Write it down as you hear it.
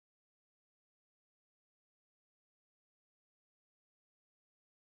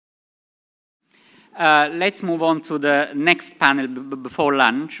Let's move on to the next panel before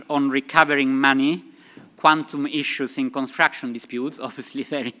lunch on recovering money, quantum issues in construction disputes, obviously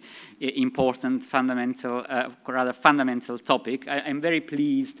very important, fundamental, rather fundamental topic. I'm very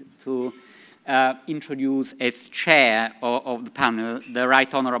pleased to introduce as chair of the panel the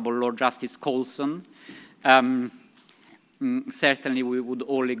Right Honourable Lord Justice Colson. Certainly we would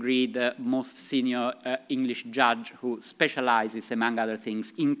all agree the most senior English judge who specializes, among other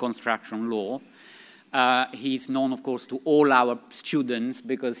things, in construction law. He's known, of course, to all our students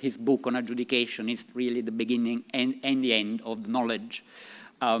because his book on adjudication is really the beginning and the end of the knowledge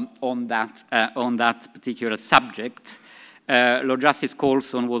on that particular subject. Lord Justice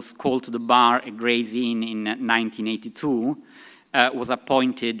Colson was called to the bar at Gray's Inn in 1982, was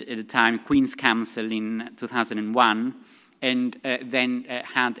appointed at the time Queen's Counsel in 2001, and then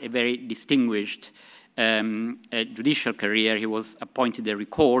had a very distinguished judicial career. He was appointed a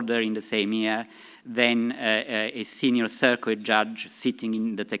recorder in the same year, then a senior circuit judge sitting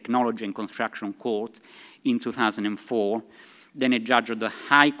in the Technology and Construction Court in 2004, then a judge of the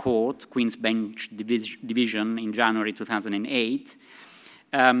High Court, Queen's Bench Division in January 2008,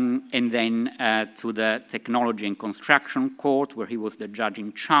 and then to the Technology and Construction Court, where he was the judge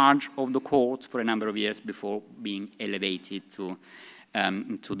in charge of the court for a number of years before being elevated to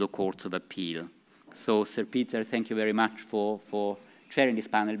the Court of Appeal. So, Sir Peter, thank you very much for chairing this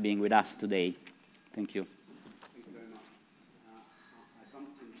panel, being with us today. Thank you. Thank you very much. I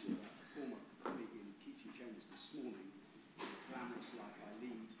bumped into a former colleague in Keating Chambers this morning, glamorous like I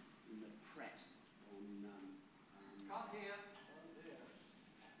lead in the Pret on... Can't hear.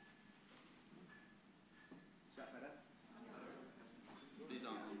 Is that better? These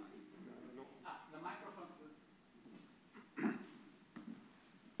aren't on. The microphone.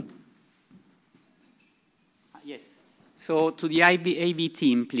 Yes. So to the AV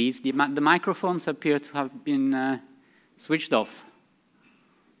team, please. The microphones appear to have been switched off.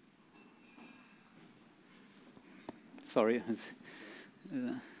 Sorry.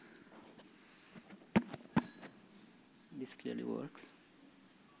 This clearly works.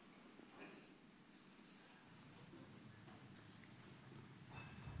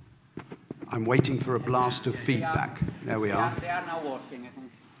 I'm waiting for a blast of feedback. There we are. They are now working, I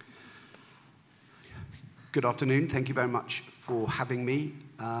think. Good afternoon. Thank you very much for having me.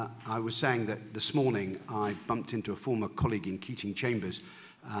 I was saying that this morning I bumped into a former colleague in Keating Chambers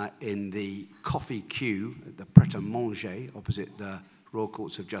in the coffee queue at the Pret-a-Manger opposite the Royal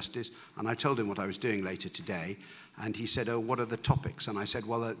Courts of Justice, and I told him what I was doing later today, and he said, oh, what are the topics? And I said,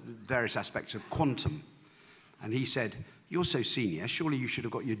 well, various aspects of quantum. And he said, you're so senior, surely you should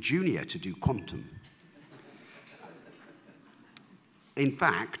have got your junior to do quantum. In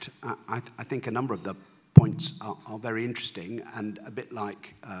fact, I think a number of the points are very interesting, and a bit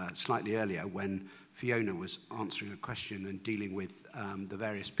like slightly earlier when Fiona was answering a question and dealing with the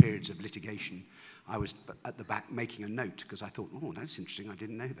various periods of litigation, I was at the back making a note because I thought, oh, that's interesting, I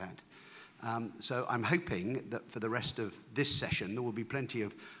didn't know that. So I'm hoping that for the rest of this session there will be plenty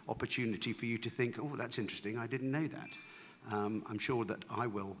of opportunity for you to think, oh, that's interesting, I didn't know that. I'm sure that I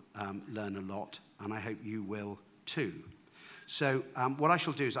will learn a lot, and I hope you will too. So what I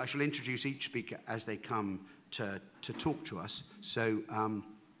shall do is I shall introduce each speaker as they come to talk to us. So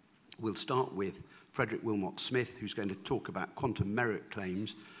we'll start with Frederick Wilmot-Smith, who's going to talk about quantum merit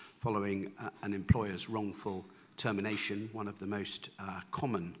claims following an employer's wrongful termination, one of the most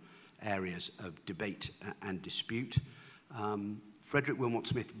common areas of debate and dispute. Frederick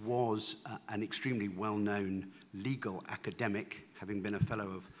Wilmot-Smith was an extremely well-known legal academic, having been a Fellow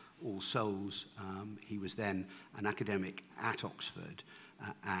of All Souls. He was then an academic at Oxford,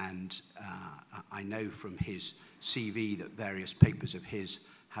 and I know from his CV that various papers of his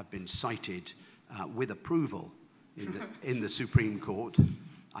have been cited with approval in the Supreme Court.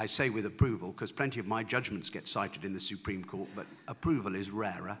 I say with approval because plenty of my judgments get cited in the Supreme Court, but approval is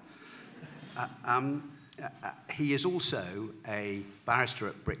rarer. He is also a barrister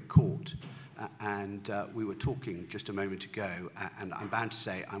at Brick Court, and we were talking just a moment ago, and I'm bound to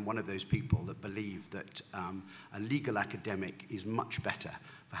say I'm one of those people that believe that a legal academic is much better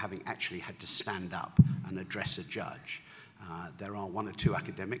for having actually had to stand up and address a judge. There are one or two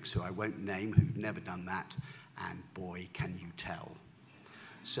academics who I won't name who've never done that, and boy, can you tell.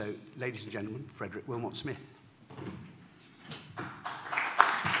 So, ladies and gentlemen, Frederick Wilmot-Smith.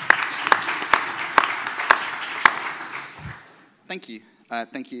 Thank you.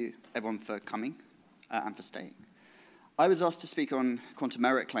 Thank you, everyone, for coming and for staying. I was asked to speak on quantum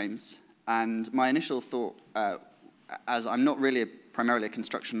merit claims, and my initial thought, as I'm not really primarily a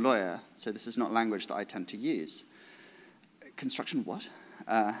construction lawyer, so this is not language that I tend to use. Construction what?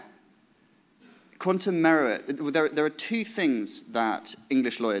 quantum merit, there are two things that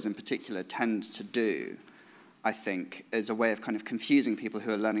English lawyers in particular tend to do, I think, as a way of kind of confusing people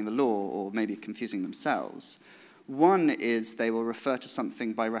who are learning the law or maybe confusing themselves. One is they will refer to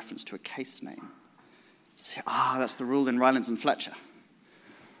something by reference to a case name. Say, that's the rule in Rylance and Fletcher.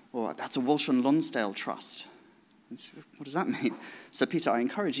 Or that's a Walsh and Lonsdale trust. And so, what does that mean? So Peter, I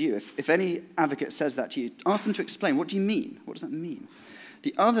encourage you, if any advocate says that to you, ask them to explain, what do you mean? What does that mean?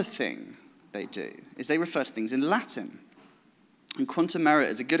 The other thing they do is they refer to things in Latin. And quantum merit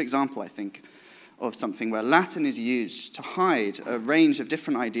is a good example, I think, of something where Latin is used to hide a range of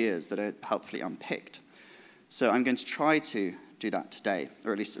different ideas that are helpfully unpicked. So I'm going to try to do that today,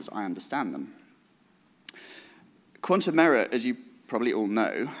 or at least as I understand them. Quantum merit, as you probably all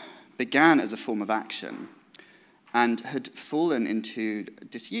know, began as a form of action and had fallen into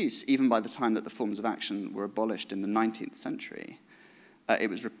disuse even by the time that the forms of action were abolished in the 19th century.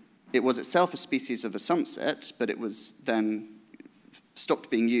 It was itself a species of assumpsit, but it was then stopped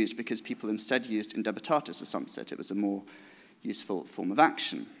being used because people instead used indebitatus assumpsit. It was a more useful form of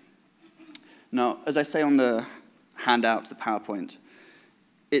action. Now, as I say on the handout, the PowerPoint,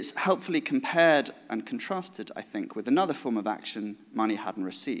 it's helpfully compared and contrasted, I think, with another form of action money hadn't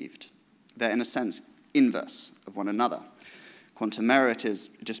received. They're, in a sense, inverse of one another. Quantum merit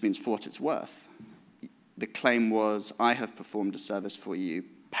just means for what it's worth. The claim was, I have performed a service for you,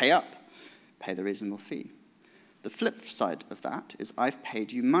 pay up, pay the reasonable fee. The flip side of that is I've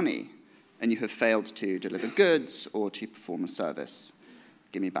paid you money and you have failed to deliver goods or to perform a service.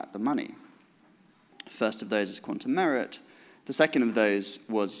 Give me back the money. First of those is quantum merit. The second of those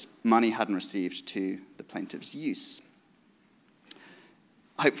was money hadn't received to the plaintiff's use.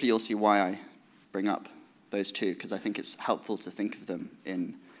 Hopefully you'll see why I bring up those two, because I think it's helpful to think of them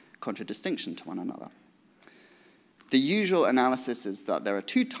in contradistinction to one another. The usual analysis is that there are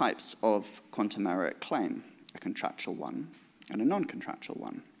two types of quantum merit claim, a contractual one and a non-contractual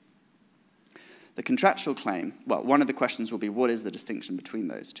one. The contractual claim, well, one of the questions will be what is the distinction between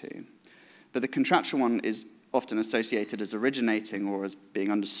those two? But the contractual one is often associated as originating or as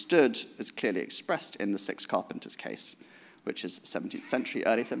being understood as clearly expressed in the Six Carpenters case, which is a 17th century,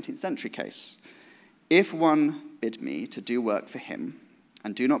 early 17th century case. If one bid me to do work for him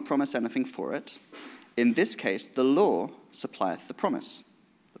and do not promise anything for it, in this case, the law supplieth the promise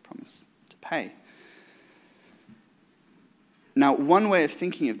to pay. Now, one way of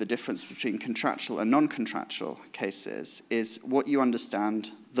thinking of the difference between contractual and non-contractual cases is what you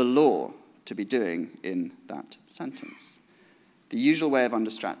understand the law to be doing in that sentence. The usual way of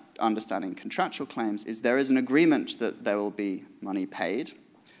understanding contractual claims is there is an agreement that there will be money paid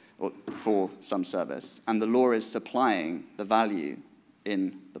or for some service, and the law is supplying the value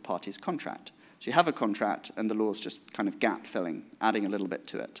in the party's contract. So you have a contract, and the law is just kind of gap-filling, adding a little bit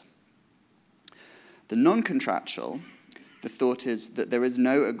to it. The non-contractual, the thought is that there is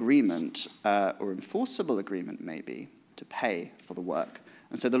no agreement, or enforceable agreement maybe, to pay for the work.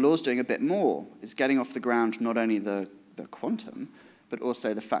 And so the law's doing a bit more. It's getting off the ground not only the quantum, but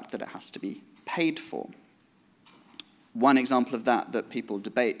also the fact that it has to be paid for. One example of that people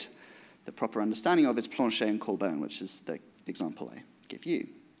debate the proper understanding of is Planchet and Colburn, which is the example I give you.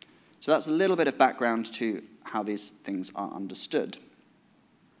 So that's a little bit of background to how these things are understood.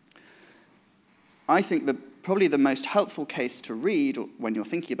 I think that probably the most helpful case to read when you're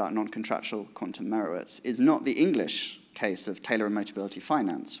thinking about non-contractual quantum merits is not the English case of Taylor and Motability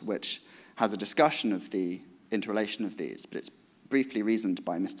Finance, which has a discussion of the interrelation of these, but it's briefly reasoned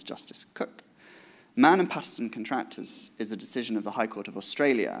by Mr. Justice Cook. Mann and Patterson Contractors is a decision of the High Court of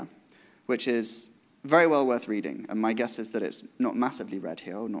Australia, which is very well worth reading, and my guess is that it's not massively read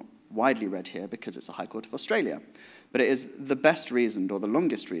here, or not widely read here, because it's a High Court of Australia. But it is the best reasoned, or the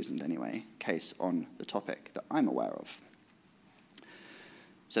longest reasoned anyway, case on the topic that I'm aware of.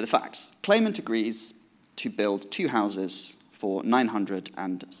 So the facts. Claimant agrees to build 2 houses for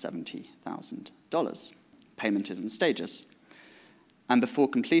 $970,000. Payment is in stages. And before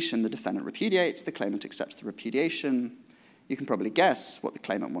completion, the defendant repudiates, the claimant accepts the repudiation. You can probably guess what the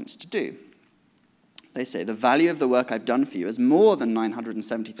claimant wants to do. They say, the value of the work I've done for you is more than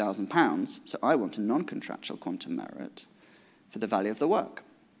 £970,000, so I want a non-contractual quantum merit for the value of the work.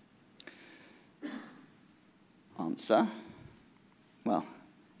 Answer, well,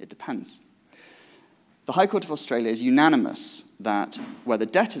 it depends. The High Court of Australia is unanimous that where the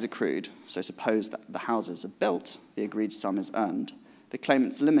debt is accrued, so suppose that the houses are built, the agreed sum is earned, the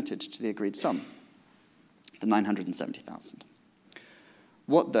claimant's limited to the agreed sum, the $970,000.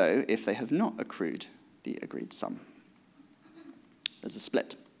 What, though, if they have not accrued the agreed sum? There's a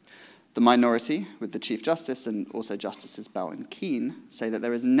split. The minority, with the Chief Justice and also Justices Bell and Keane, say that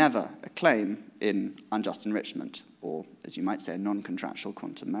there is never a claim in unjust enrichment, or, as you might say, a non-contractual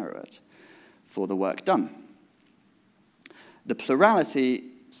quantum merit for the work done. The plurality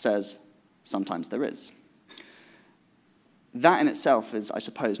says sometimes there is. That in itself is, I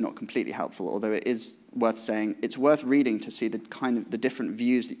suppose, not completely helpful, although it is worth saying, it's worth reading to see the different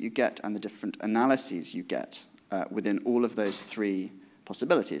views that you get and the different analyses you get within all of those three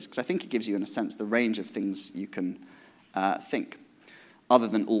possibilities, because I think it gives you, in a sense, the range of things you can think, other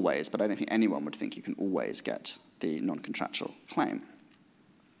than always, but I don't think anyone would think you can always get the non-contractual claim.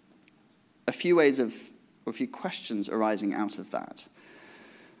 A few questions arising out of that.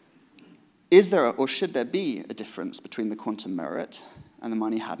 Is there or should there be a difference between the quantum merit and the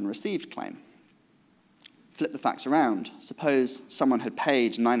money hadn't received claim? Flip the facts around. Suppose someone had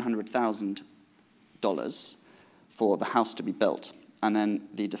paid $900,000 for the house to be built, and then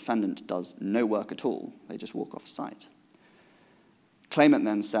the defendant does no work at all. They just walk off site. Claimant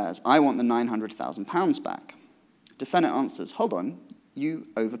then says, I want the £900,000 back. Defendant answers, hold on, you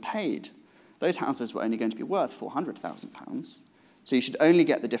overpaid. Those houses were only going to be worth £400,000. So you should only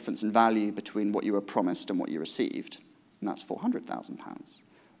get the difference in value between what you were promised and what you received, and that's £400,000.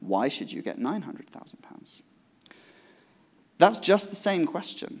 Why should you get £900,000? That's just the same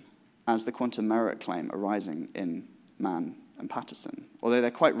question as the quantum merit claim arising in Mann and Patterson, although they're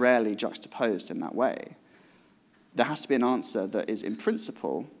quite rarely juxtaposed in that way. There has to be an answer that is, in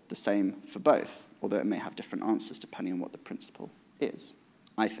principle, the same for both, although it may have different answers depending on what the principle is,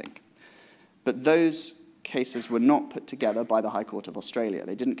 I think. But those cases were not put together by the High Court of Australia.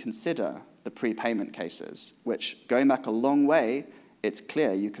 They didn't consider the prepayment cases, which, going back a long way, it's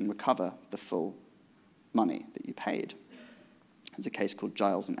clear you can recover the full money that you paid. There's a case called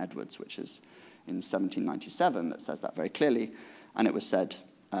Giles and Edwards, which is in 1797, that says that very clearly, and it was said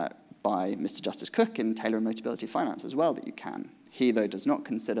by Mr. Justice Cook in Taylor and Motability Finance as well that you can. He, though, does not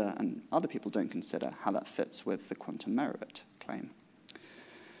consider, and other people don't consider, how that fits with the quantum merit claim.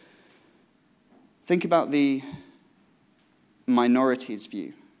 Think about the minority's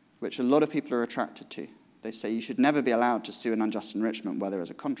view, which a lot of people are attracted to. They say you should never be allowed to sue an unjust enrichment where there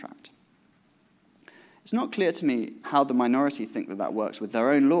is a contract. It's not clear to me how the minority think that that works with their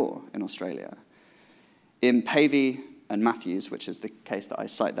own law in Australia. In Pavey and Matthews, which is the case that I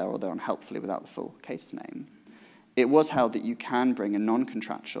cite there, although unhelpfully without the full case name, it was held that you can bring a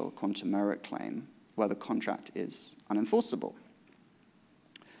non-contractual quantum merit claim where the contract is unenforceable.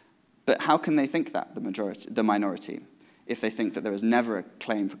 But how can they think that, the minority, if they think that there is never a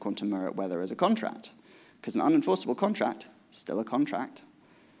claim for quantum merit where there is a contract? Because an unenforceable contract is still a contract.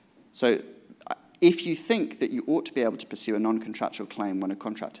 So if you think that you ought to be able to pursue a non-contractual claim when a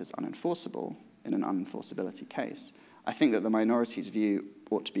contract is unenforceable in an unenforceability case, I think that the minority's view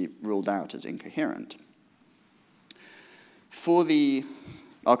ought to be ruled out as incoherent.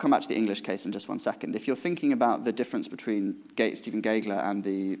 I'll come back to the English case in just 1 second. If you're thinking about the difference between Stephen Gaegler and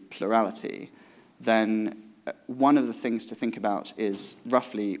the plurality, then one of the things to think about is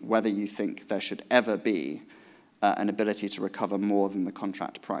roughly whether you think there should ever be an ability to recover more than the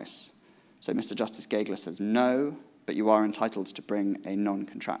contract price. So Mr. Justice Gaegler says no, but you are entitled to bring a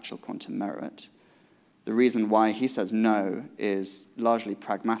non-contractual quantum merit. The reason why he says no is largely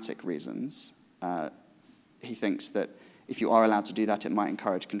pragmatic reasons. He thinks that if you are allowed to do that, it might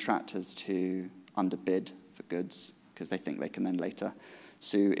encourage contractors to underbid for goods because they think they can then later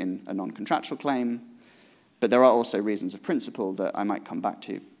sue in a non-contractual claim. But there are also reasons of principle that I might come back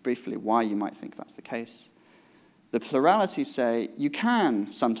to briefly why you might think that's the case. The plurality say you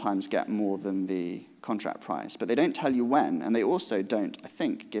can sometimes get more than the contract price, but they don't tell you when, and they also don't, I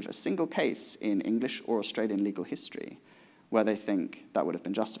think, give a single case in English or Australian legal history where they think that would have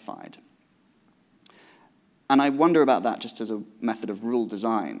been justified. And I wonder about that just as a method of rule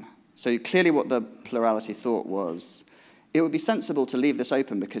design. So clearly what the plurality thought was, it would be sensible to leave this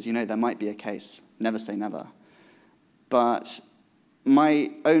open because, you know, there might be a case, never say never. But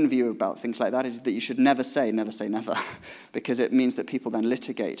my own view about things like that is that you should never say never, because it means that people then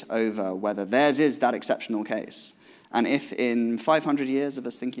litigate over whether theirs is that exceptional case. And if in 500 years of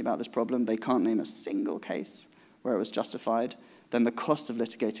us thinking about this problem, they can't name a single case where it was justified, then the cost of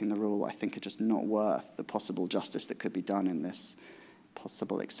litigating the rule, I think, are just not worth the possible justice that could be done in this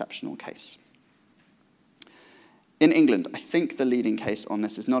possible exceptional case. In England, I think the leading case on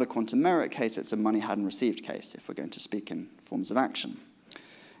this is not a quantum merit case, it's a money hadn't received case, if we're going to speak in forms of action.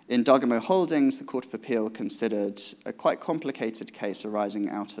 In Dargamo Holdings, the Court of Appeal considered a quite complicated case arising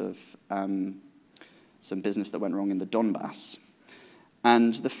out of some business that went wrong in the Donbass.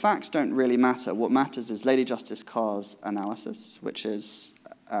 And the facts don't really matter. What matters is Lady Justice Carr's analysis, which is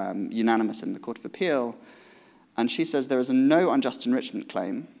unanimous in the Court of Appeal. And she says there is a no unjust enrichment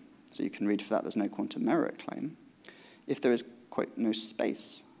claim, so you can read for that there's no quantum merit claim, if there is, quote, no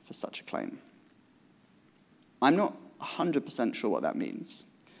space for such a claim. I'm not 100% sure what that means.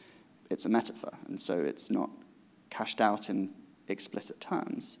 It's a metaphor, and so it's not cashed out in explicit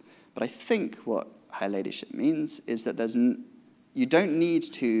terms. But I think what Her Ladyship means is that you don't need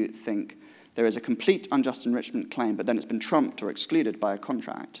to think there is a complete unjust enrichment claim, but then it's been trumped or excluded by a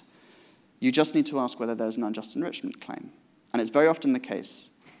contract. You just need to ask whether there's an unjust enrichment claim. And it's very often the case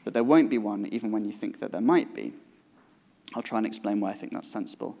that there won't be one, even when you think that there might be. I'll try and explain why I think that's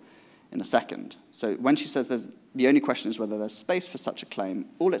sensible in a second. So when she says the only question is whether there's space for such a claim,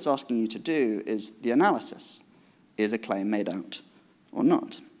 all it's asking you to do is the analysis. Is a claim made out or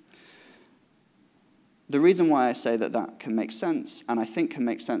not? The reason why I say that that can make sense, and I think can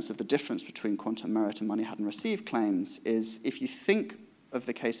make sense of the difference between quantum merit and money hadn't received claims, is if you think of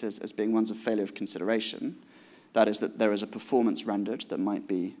the cases as being ones of failure of consideration, that is that there is a performance rendered that might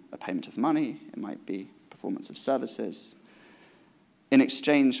be a payment of money, it might be performance of services, in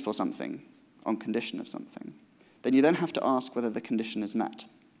exchange for something, on condition of something, then you then have to ask whether the condition is met.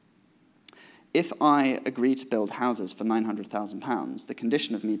 If I agree to build houses for £900,000, the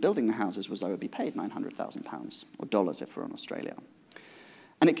condition of me building the houses was I would be paid £900,000, or dollars if we're in Australia.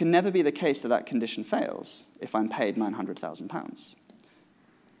 And it can never be the case that that condition fails if I'm paid £900,000,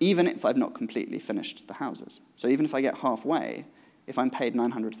 even if I've not completely finished the houses. So even if I get halfway, if I'm paid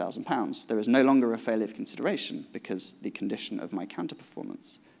 £900,000, there is no longer a failure of consideration because the condition of my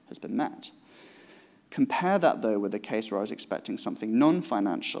counter-performance has been met. Compare that, though, with a case where I was expecting something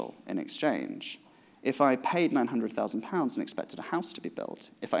non-financial in exchange. If I paid £900,000 and expected a house to be built,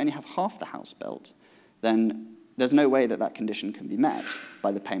 if I only have half the house built, then there's no way that that condition can be met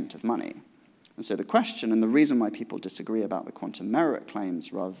by the payment of money. And so the question, and the reason why people disagree about the quantum merit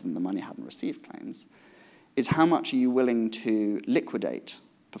claims rather than the money hadn't received claims, is how much are you willing to liquidate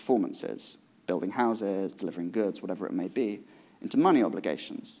performances, building houses, delivering goods, whatever it may be, into money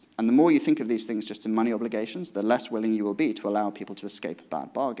obligations. And the more you think of these things just in money obligations, the less willing you will be to allow people to escape a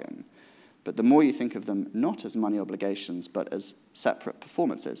bad bargain. But the more you think of them not as money obligations, but as separate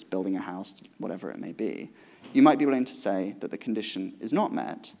performances, building a house, whatever it may be, you might be willing to say that the condition is not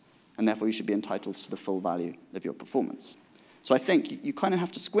met, and therefore you should be entitled to the full value of your performance. So I think you kind of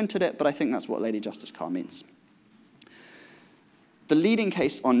have to squint at it, but I think that's what Lady Justice Carr means. The leading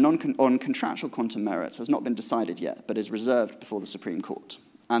case on contractual quantum merits has not been decided yet, but is reserved before the Supreme Court.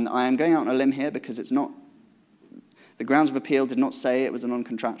 And I am going out on a limb here because it's not, the grounds of appeal did not say it was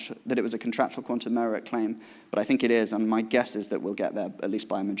that it was a contractual quantum merit claim, but I think it is, and my guess is that we'll get there at least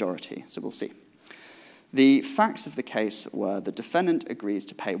by a majority, so we'll see. The facts of the case were the defendant agrees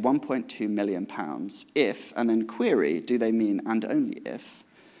to pay £1.2 million if, and then query, do they mean and only if,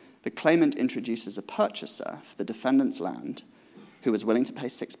 the claimant introduces a purchaser for the defendant's land who is willing to pay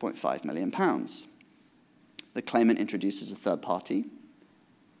 £6.5 million. The claimant introduces a third party.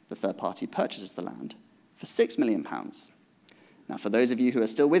 The third party purchases the land for £6 million. Now, for those of you who are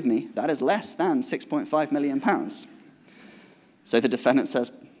still with me, that is less than £6.5 million. So the defendant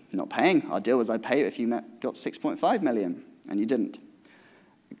says, not paying. Our deal was I'd pay you if you got $6.5 million, and you didn't.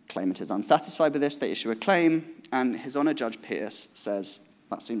 The claimant is unsatisfied with this. They issue a claim, and His Honour Judge Pierce says,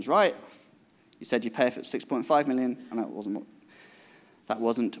 that seems right. You said you pay if it's $6.5 million, and that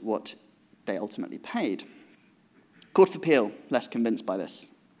wasn't what they ultimately paid. Court of Appeal, less convinced by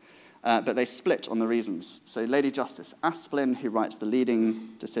this, but they split on the reasons. So Lady Justice Asplin, who writes the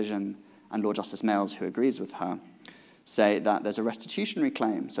leading decision, and Lord Justice Mayles, who agrees with her, say that there's a restitutionary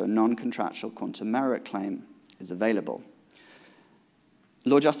claim, so a non-contractual quantum merit claim is available.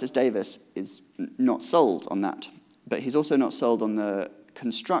 Lord Justice Davis is not sold on that, but he's also not sold on the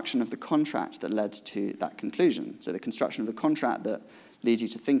construction of the contract that led to that conclusion. So the construction of the contract that leads you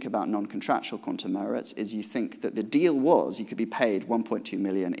to think about non-contractual quantum merits is you think that the deal was you could be paid £1.2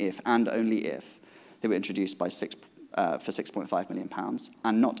 million if and only if they were introduced for £6.5 million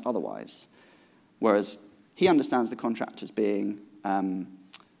and not otherwise. Whereas he understands the contract as being,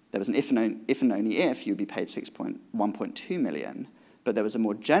 there was an if and only if you would be paid £1.2 million, but there was a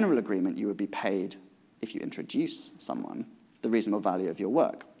more general agreement you would be paid if you introduce someone the reasonable value of your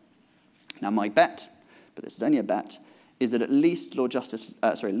work. Now my bet, but this is only a bet, is that at least Lord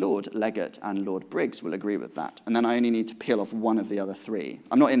Leggett and Lord Briggs will agree with that. And then I only need to peel off one of the other three.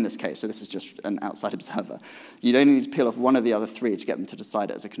 I'm not in this case, so this is just an outside observer. You'd only need to peel off one of the other three to get them to decide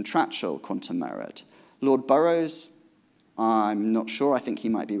it as a contractual quantum merit. Lord Burrows, I'm not sure. I think he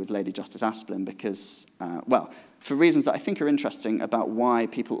might be with Lady Justice Asplin because, well, for reasons that I think are interesting about why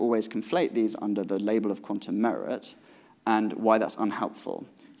people always conflate these under the label of quantum merit and why that's unhelpful.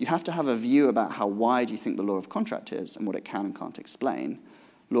 you have to have a view about how wide you think the law of contract is and what it can and can't explain.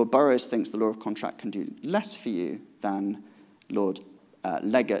 Lord Burrows thinks the law of contract can do less for you than Lord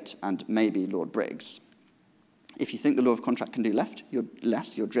Leggett and maybe Lord Briggs. If you think the law of contract can do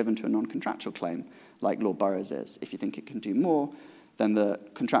less, you're driven to a non-contractual claim, like Lord Burrows is. If you think it can do more, then the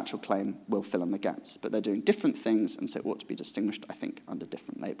contractual claim will fill in the gaps. But they're doing different things, and so it ought to be distinguished, I think, under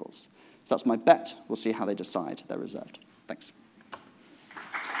different labels. So that's my bet. We'll see how they decide. They're reserved. Thanks.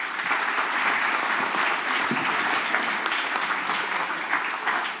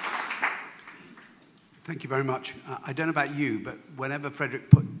 Thank you very much. I don't know about you, but whenever Frederick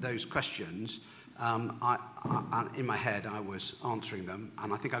put those questions, in my head I was answering them,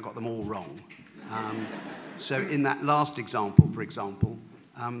 and I think I got them all wrong. So in that last example, for example,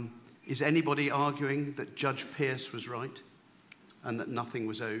 is anybody arguing that Judge Pearce was right and that nothing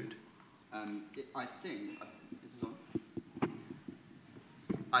was owed?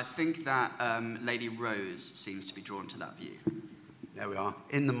 I think that Lady Rose seems to be drawn to that view. There we are,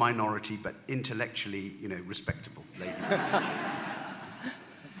 in the minority, but intellectually, respectable lady.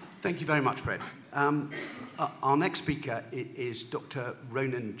 Thank you very much, Fred. Our next speaker is Dr.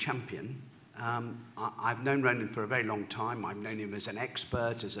 Ronan Champion. I've known Ronan for a very long time. I've known him as an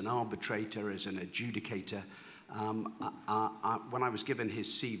expert, as an arbitrator, as an adjudicator. When I was given his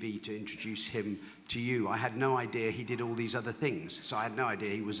CV to introduce him to you, I had no idea he did all these other things. So I had no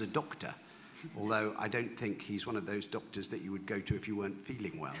idea he was a doctor, although I don't think he's one of those doctors that you would go to if you weren't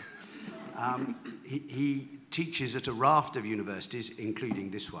feeling well. He teaches at a raft of universities,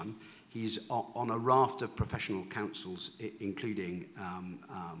 including this one. He's on a raft of professional councils, including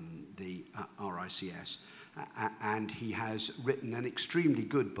the RICS. And he has written an extremely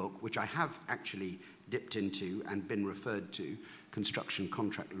good book, which I have actually dipped into and been referred to, Construction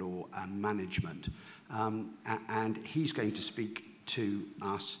Contract Law and Management. And he's going to speak to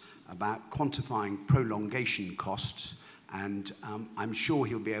us about quantifying prolongation costs, and I'm sure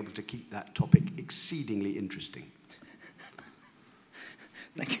he'll be able to keep that topic exceedingly interesting.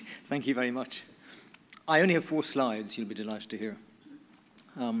 Thank you very much. I only have 4 slides, you'll be delighted to hear.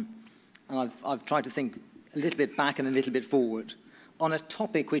 And I've tried to think a little bit back and a little bit forward on a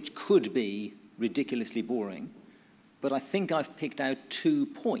topic which could be ridiculously boring, but I think I've picked out 2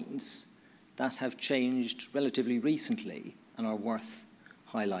 points that have changed relatively recently and are worth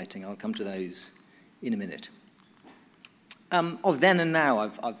highlighting. I'll come to those in a minute. Of then and now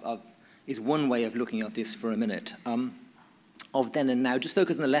is one way of looking at this for a minute. Of then and now, just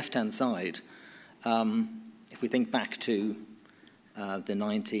focus on the left-hand side. If we think back to the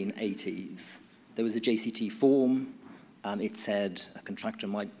 1980s, there was a JCT form. It said a contractor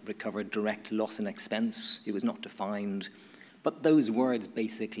might recover direct loss and expense. It was not defined, but those words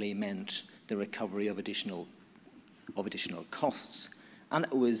basically meant the recovery of additional costs, and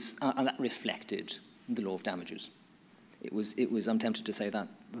that reflected the law of damages. It was I'm tempted to say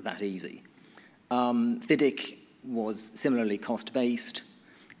that easy. FIDIC was similarly cost-based,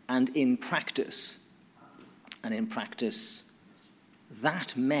 and in practice,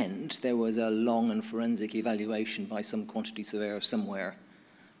 that meant there was a long and forensic evaluation by some quantity surveyor somewhere.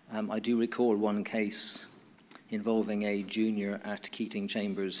 I do recall one case involving a junior at Keating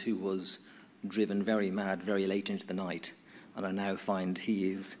Chambers who was driven very mad very late into the night, and I now find he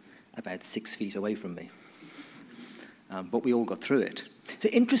is about 6 feet away from me. But we all got through it. So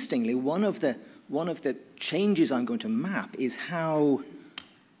interestingly, one of the changes I'm going to map is how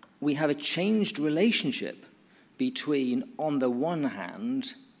we have a changed relationship between, on the one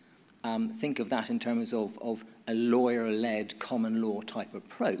hand, think of that in terms of a lawyer-led common law type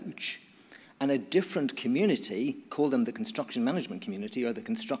approach, and a different community, call them the construction management community or the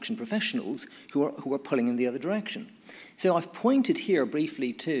construction professionals, who are pulling in the other direction. So I've pointed here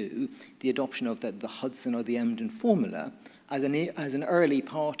briefly to the adoption of the Hudson or the Emden formula as an early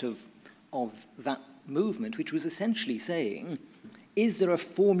part of that movement, which was essentially saying, is there a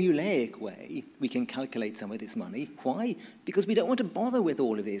formulaic way we can calculate some of this money? Why? Because we don't want to bother with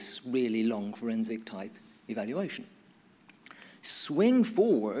all of this really long forensic type evaluation. Swing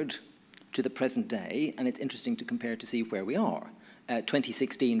forward to the present day, and it's interesting to compare to see where we are.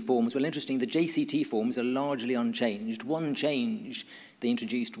 2016 forms, well, interesting, the JCT forms are largely unchanged. One change they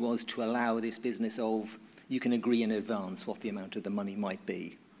introduced was to allow this business of you can agree in advance what the amount of the money might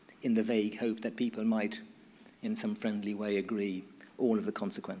be, in the vague hope that people might, in some friendly way, agree all of the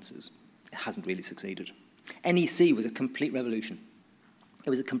consequences. It hasn't really succeeded. NEC was a complete revolution. It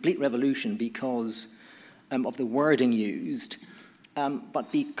was a complete revolution because of the wording used,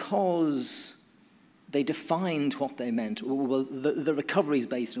 but because they defined what they meant. Well, the recovery is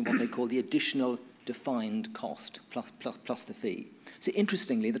based on what they call the additional defined cost plus the fee. So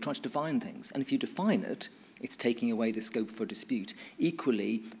interestingly, they're trying to define things. And if you define it, it's taking away the scope for dispute.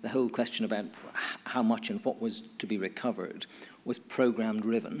 Equally, the whole question about how much and what was to be recovered was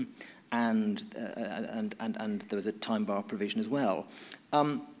program-driven, and there was a time bar provision as well.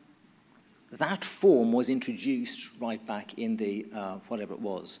 That form was introduced right back in the, whatever it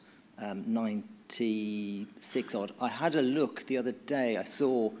was, 96 odd. I had a look the other day. I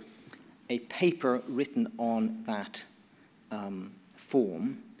saw a paper written on that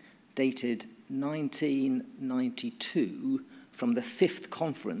form, dated 1992, from the 5th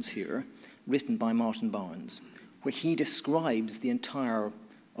conference here, written by Martin Barnes, where he describes the entire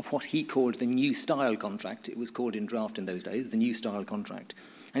of what he called the new style contract. It was called in draft in those days, the new style contract.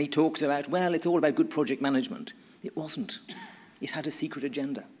 And he talks about, well, it's all about good project management. It wasn't. It had a secret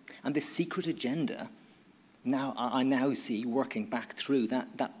agenda. And this secret agenda, I now see, working back through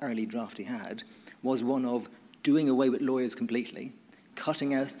that early draft he had, was one of doing away with lawyers completely,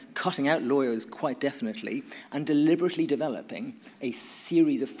 cutting out lawyers quite definitely, and deliberately developing a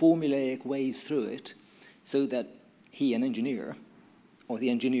series of formulaic ways through it so that he, an engineer, or the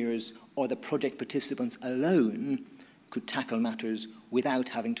engineers, or the project participants alone could tackle matters without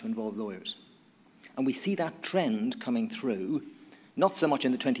having to involve lawyers. And we see that trend coming through, not so much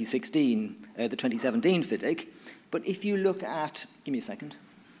in the 2017 FIDIC, but if you look at, give me a second.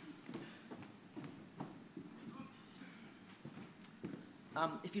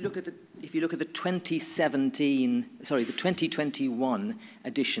 If you look at the 2021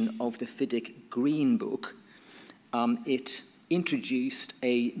 edition of the FIDIC Green Book, it introduced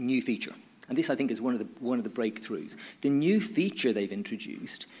a new feature. And this, I think, is one of the breakthroughs. The new feature they've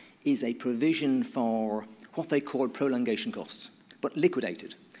introduced is a provision for what they call prolongation costs, but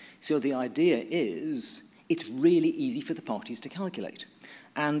liquidated. So the idea is it's really easy for the parties to calculate.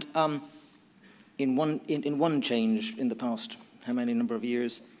 And in one change in the past, how many number of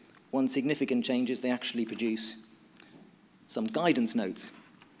years, one significant change is they actually produce some guidance notes.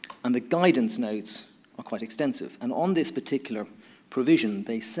 And the guidance notes are quite extensive. And on this particular provision,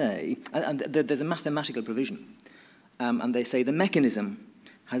 they say, and there's a mathematical provision, and they say the mechanism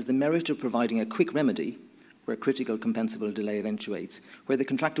has the merit of providing a quick remedy where critical compensable delay eventuates, where the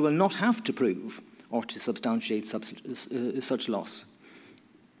contractor will not have to prove or to substantiate such loss.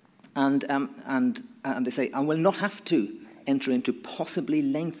 And they say, and will not have to enter into possibly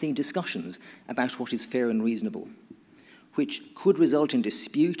lengthy discussions about what is fair and reasonable, which could result in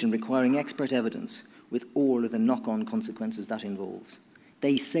dispute and requiring expert evidence with all of the knock-on consequences that involves.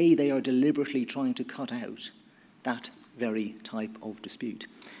 They say they are deliberately trying to cut out that very type of dispute.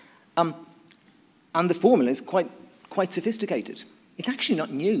 And the formula is quite sophisticated. It's actually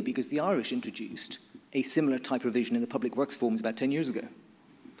not new because the Irish introduced a similar type provision in the public works forms about 10 years ago.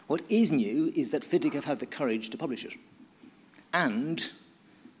 What is new is that FIDIC have had the courage to publish it. And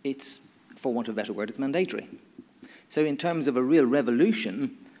it's, for want of a better word, it's mandatory. So in terms of a real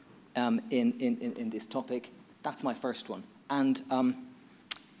revolution in this topic, that's my first one. And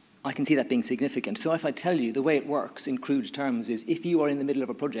I can see that being significant. So if I tell you the way it works in crude terms is if you are in the middle of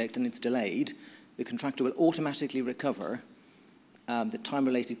a project and it's delayed, the contractor will automatically recover the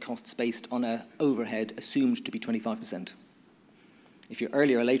time-related costs based on an overhead assumed to be 25%. If you're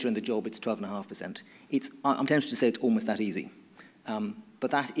earlier or later in the job, it's 12.5%. I'm tempted to say it's almost that easy.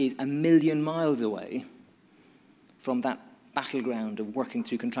 But that is a million miles away from that battleground of working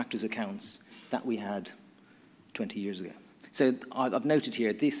through contractors' accounts that we had 20 years ago. So I've noted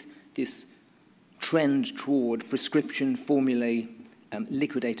here this trend toward prescription formulae,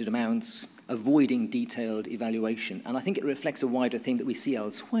 liquidated amounts, avoiding detailed evaluation. And I think it reflects a wider theme that we see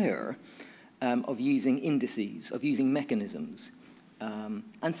elsewhere of using indices, of using mechanisms.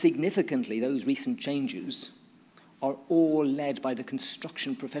 And significantly, those recent changes are all led by the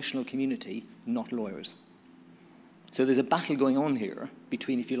construction professional community, not lawyers. So there's a battle going on here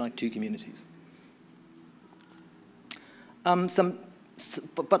between, if you like, two communities. But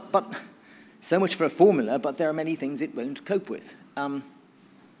so much for a formula, but there are many things it won't cope with.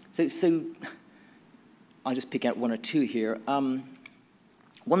 So I'll just pick out one or two here.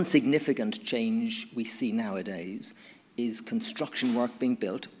 One significant change we see nowadays is construction work being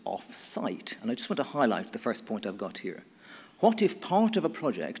built off-site. And I just want to highlight the first point I've got here. What if part of a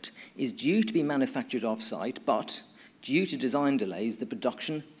project is due to be manufactured off-site, but due to design delays, the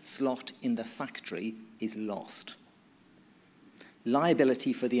production slot in the factory is lost?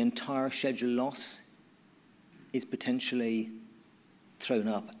 Liability for the entire schedule loss is potentially thrown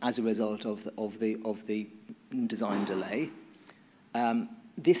up as a result of the design delay.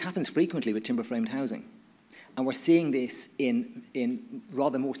 This happens frequently with timber-framed housing. And we're seeing this in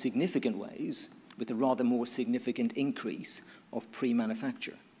rather more significant ways with a rather more significant increase of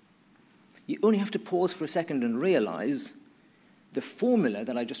pre-manufacture. You only have to pause for a second and realize the formula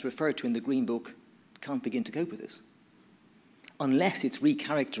that I just referred to in the Green Book can't begin to cope with this, unless it's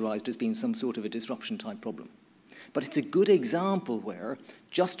recharacterized as being some sort of a disruption type problem. But it's a good example where,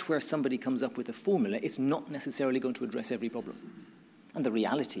 just where somebody comes up with a formula, it's not necessarily going to address every problem. And the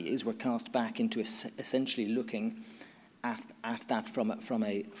reality is we're cast back into essentially looking at that from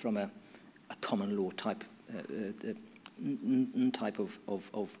a common law type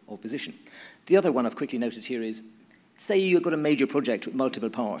of position. The other one I've quickly noted here is, say you've got a major project with multiple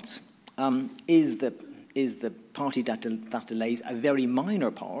parts. Is the party that delays a very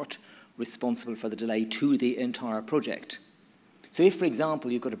minor part responsible for the delay to the entire project? So if, for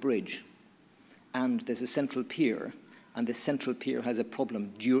example, you've got a bridge and there's a central pier, and the central pier has a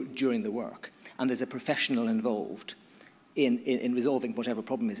problem during the work, and there's a professional involved in resolving whatever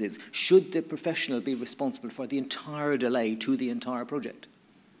problem it is, should the professional be responsible for the entire delay to the entire project?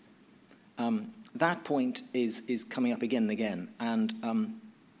 That point is coming up again and again, and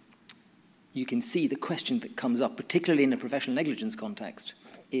you can see the question that comes up, particularly in a professional negligence context,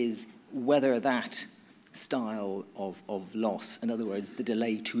 is whether that style of loss, in other words, the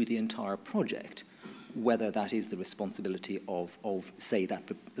delay to the entire project, whether that is the responsibility of say that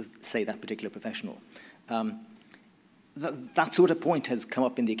particular professional. That sort of point has come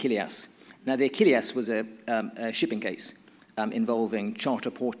up in the Achilles. Now, the Achilles was a shipping case involving charter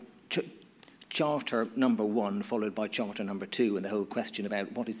number 1 followed by charter number 2, and the whole question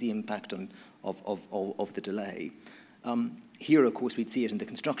about what is the impact of the delay. Here, of course, we'd see it in the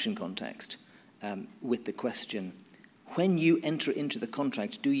construction context with the question, when you enter into the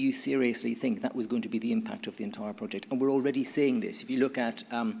contract, do you seriously think that was going to be the impact of the entire project? And we're already seeing this. If you look at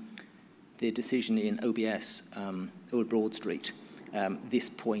the decision in OBS, Old Broad Street, this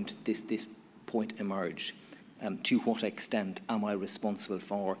point emerged. To what extent am I responsible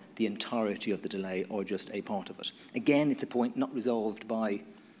for the entirety of the delay or just a part of it? Again, it's a point not resolved by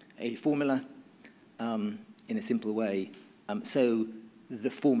a formula in a simple way. So the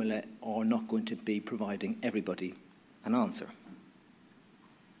formula are not going to be providing everybody an answer.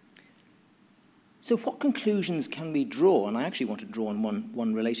 So what conclusions can we draw? And I actually want to draw on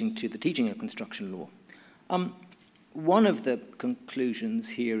one relating to the teaching of construction law. One of the conclusions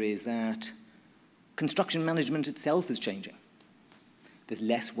here is that construction management itself is changing. There's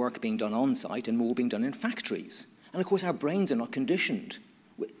less work being done on site and more being done in factories. And of course, our brains are not conditioned.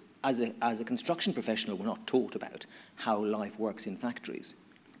 As a construction professional, we're not taught about how life works in factories.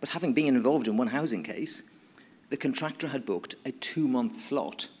 But having been involved in one housing case, the contractor had booked a 2-month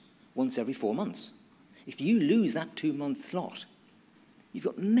slot once every 4 months. If you lose that 2-month slot, you've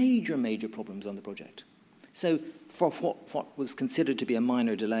got major, major problems on the project. So for what was considered to be a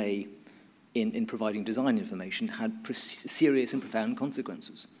minor delay in providing design information had serious and profound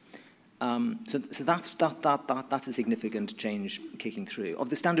consequences. So that's a significant change kicking through. Of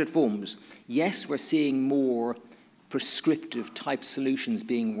the standard forms, yes, we're seeing more prescriptive type solutions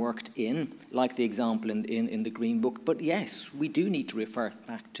being worked in, like the example in the Green Book. But yes, we do need to refer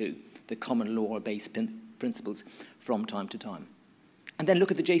back to the common law-based principles from time to time. And then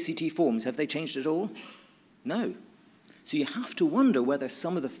look at the JCT forms. Have they changed at all? No. So you have to wonder whether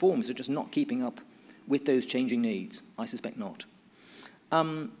some of the forms are just not keeping up with those changing needs. I suspect not.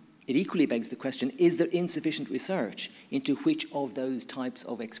 It equally begs the question, is there insufficient research into which of those types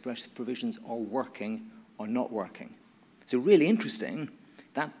of express provisions are working or not working? So really interesting,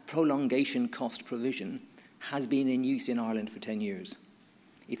 that prolongation cost provision has been in use in Ireland for 10 years.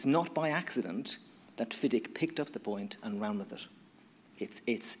 It's not by accident that FIDIC picked up the point and ran with it.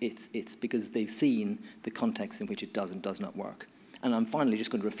 It's because they've seen the context in which it does and does not work. And I'm finally just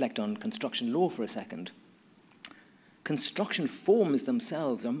going to reflect on construction law for a second. Construction forms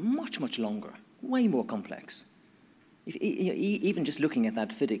themselves are much, much longer, way more complex. Even just looking at that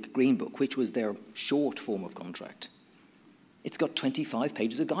FIDIC Green Book, which was their short form of contract, it's got 25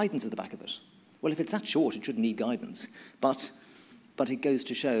 pages of guidance at the back of it. Well, if it's that short, it shouldn't need guidance. But it goes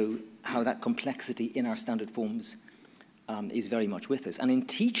to show how that complexity in our standard forms is very much with us. And in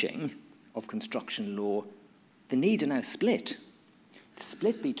teaching of construction law, the needs are now split. It's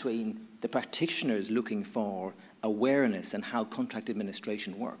split between the practitioners looking for awareness and how contract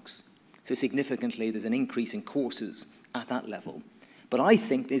administration works. So significantly, there's an increase in courses at that level. But I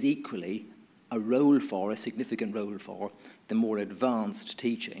think there's equally a significant role for the more advanced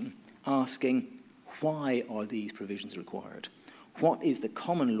teaching, asking, why are these provisions required? What is the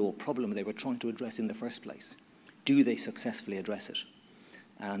common law problem they were trying to address in the first place? Do they successfully address it?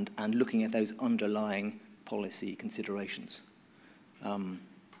 And looking at those underlying policy considerations.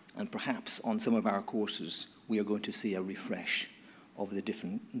 And perhaps on some of our courses, we are going to see a refresh of the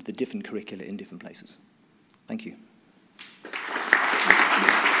different curricula in different places. Thank you.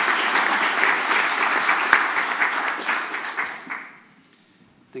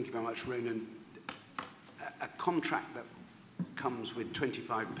 Thank you very much, Ronan. A contract that comes with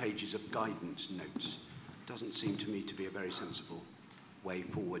 25 pages of guidance notes doesn't seem to me to be a very sensible way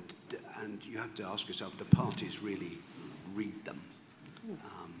forward. And you have to ask yourself, do parties really read them?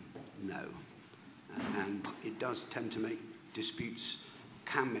 No. And it does tend to make disputes,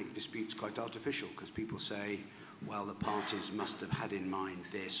 can make disputes quite artificial, because people say, well, the parties must have had in mind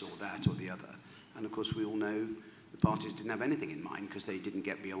this or that or the other. And of course, we all know the parties didn't have anything in mind because they didn't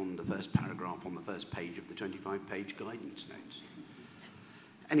get beyond the first paragraph on the first page of the 25-page guidance notes.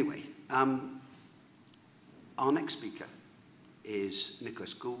 Anyway, our next speaker is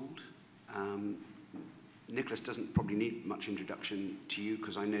Nicholas Gould. Nicholas doesn't probably need much introduction to you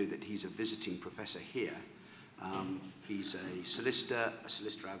because I know that he's a visiting professor here. He's a solicitor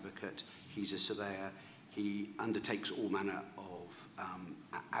advocate, he's a surveyor. He undertakes all manner of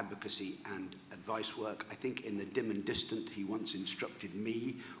advocacy and advice work. I think in the dim and distant, he once instructed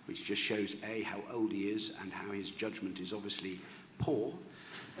me, which just shows, A, how old he is and how his judgment is obviously poor.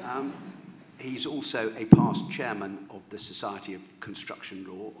 He's also a past chairman of the Society of Construction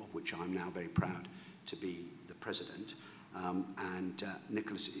Law, of which I'm now very proud to be the president.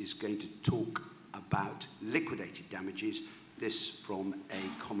 Nicholas is going to talk about liquidated damages, this from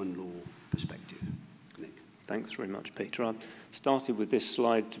a common law perspective. Nick. Thanks very much, Peter. I started with this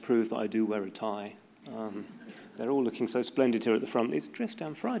slide to prove that I do wear a tie. They're all looking so splendid here at the front. It's dress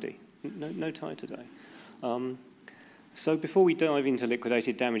down Friday, no tie today. So before we dive into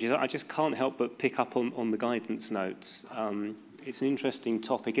liquidated damages, I just can't help but pick up on the guidance notes. It's an interesting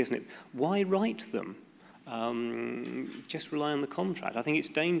topic, isn't it? Why write them? Just rely on the contract. I think it's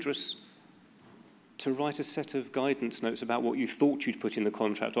dangerous to write a set of guidance notes about what you thought you'd put in the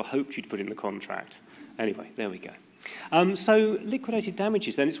contract or hoped you'd put in the contract. Anyway, there we go. So liquidated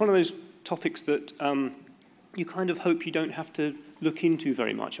damages, then, it's one of those topics that you kind of hope you don't have to look into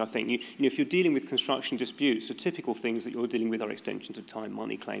very much, I think. You know, if you're dealing with construction disputes, the typical things that you're dealing with are extensions of time,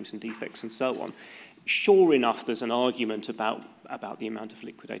 money claims and defects and so on. Sure enough, there's an argument about the amount of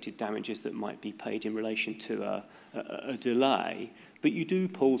liquidated damages that might be paid in relation to a delay, but you do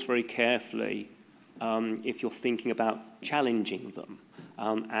pause very carefully if you're thinking about challenging them.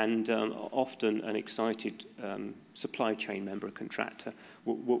 Often an excited supply chain member, a contractor,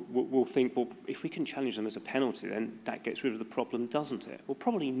 will think, well, if we can challenge them as a penalty, then that gets rid of the problem, doesn't it? Well,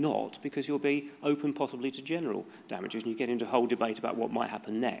 probably not, because you'll be open possibly to general damages, and you get into a whole debate about what might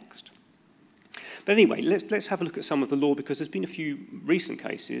happen next. But anyway, let's have a look at some of the law, because there's been a few recent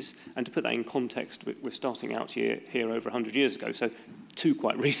cases, and to put that in context, we're starting out here over 100 years ago, so two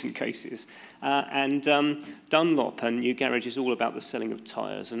quite recent cases. Dunlop and New Garage is all about the selling of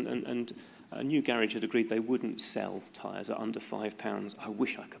tyres, and New Garage had agreed they wouldn't sell tyres at under £5. I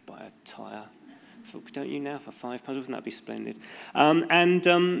wish I could buy a tyre. Don't you now for £5? Wouldn't that be splendid?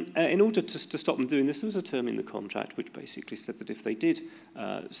 In order to stop them doing this, there was a term in the contract which basically said that if they did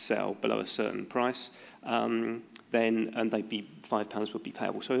sell below a certain price, then they'd be £5 would be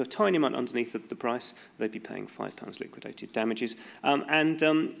payable. So a tiny amount underneath the price, they'd be paying £5 liquidated damages.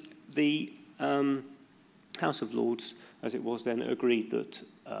 The House of Lords, as it was then, agreed that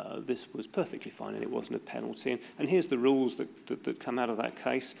this was perfectly fine and it wasn't a penalty. And here's the rules that come out of that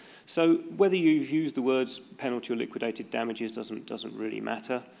case. So whether you've used the words penalty or liquidated damages doesn't really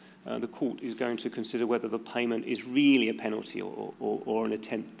matter. The court is going to consider whether the payment is really a penalty or an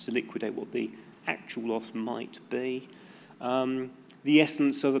attempt to liquidate what the actual loss might be. The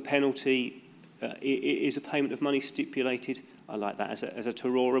essence of a penalty is a payment of money stipulated. I like that as a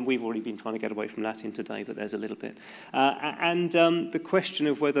terrorum. We've already been trying to get away from Latin today, but there's a little bit. The question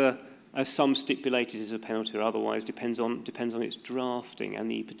of whether a sum stipulated is a penalty or otherwise depends on its drafting and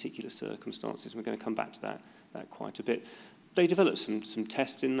the particular circumstances. We're going to come back to that quite a bit. They developed some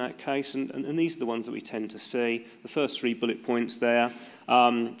tests in that case, and these are the ones that we tend to see. The first 3 bullet points there: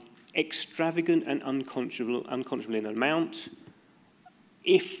 extravagant and unconscionable in amount.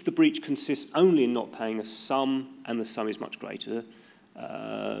 If the breach consists only in not paying a sum, and the sum is much greater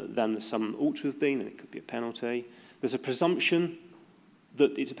than the sum ought to have been, then it could be a penalty. There's a presumption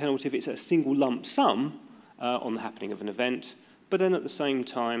that it's a penalty if it's a single lump sum on the happening of an event, but then at the same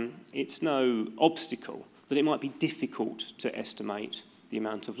time, it's no obstacle that it might be difficult to estimate the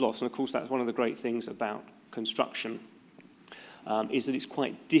amount of loss. And of course, that's one of the great things about construction, is that it's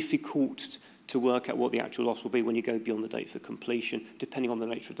quite difficult to work out what the actual loss will be when you go beyond the date for completion, depending on the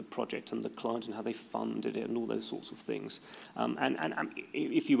nature of the project and the client and how they funded it and all those sorts of things. And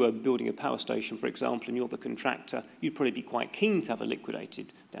if you were building a power station, for example, and you're the contractor, you'd probably be quite keen to have a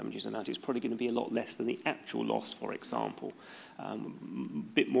liquidated damages amount. It's probably going to be a lot less than the actual loss, for example. A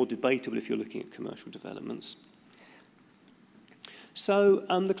bit more debatable if you're looking at commercial developments. So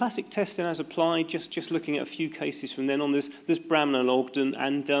the classic test then as applied, just looking at a few cases from then on, there's Bramley and Ogden,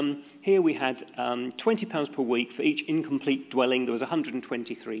 and here we had £20 per week for each incomplete dwelling. There was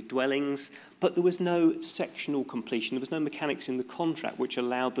 123 dwellings, but there was no sectional completion. There was no mechanics in the contract which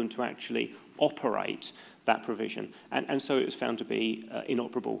allowed them to actually operate that provision, and so it was found to be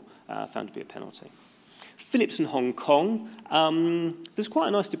inoperable, found to be a penalty. Phillips and Hong Kong, there's quite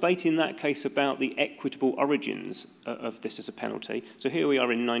a nice debate in that case about the equitable origins of this as a penalty. So here we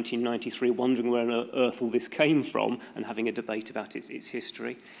are in 1993 wondering where on earth all this came from and having a debate about its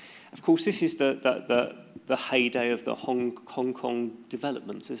history. Of course, this is the heyday of the Hong Kong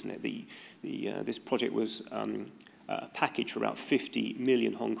developments, isn't it? This project was a package for about 50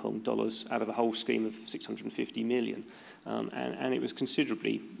 million Hong Kong dollars out of a whole scheme of 650 million, and it was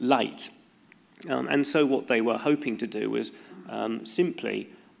considerably late. And so what they were hoping to do was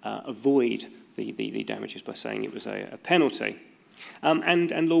simply avoid the damages by saying it was a penalty.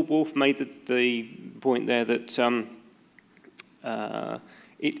 And Lord Wolfe made the point there that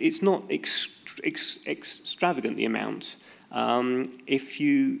it's not extravagant, the amount. If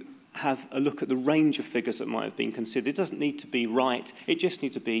you have a look at the range of figures that might have been considered, it doesn't need to be right, it just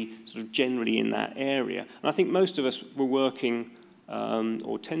needs to be sort of generally in that area. And I think most of us were working,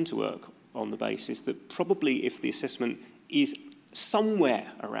 or tend to work, on the basis that probably if the assessment is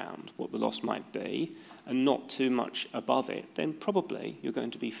somewhere around what the loss might be and not too much above it, then probably you're going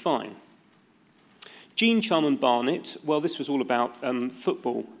to be fine. Jean, Charm and Barnet, well, this was all about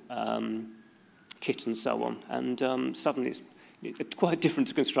football kit and so on, and suddenly it's quite different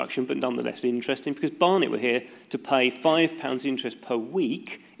to construction, but nonetheless interesting, because Barnet were here to pay £5 interest per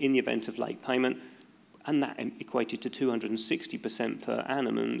week in the event of late payment, and that equated to 260% per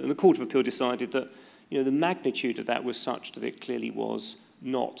annum. And the Court of Appeal decided that the magnitude of that was such that it clearly was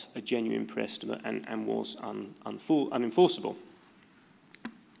not a genuine pre-estimate and was unenforceable.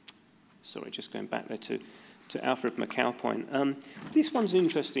 Sorry, just going back there to Alfred McAlpine. This one's an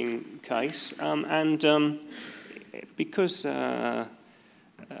interesting case, because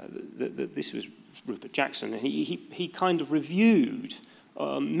this was Rupert Jackson, he kind of reviewed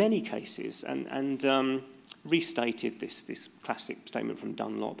many cases and restated this classic statement from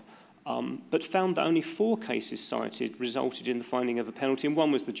Dunlop, but found that only 4 cases cited resulted in the finding of a penalty, and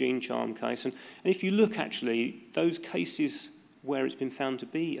one was the Jean Charm case. And if you look, actually, those cases where it's been found to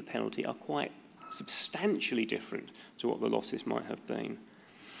be a penalty are quite substantially different to what the losses might have been.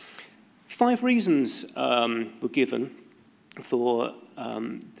 5 reasons were given for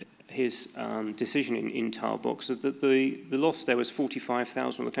his decision in Tarbox, that the loss there was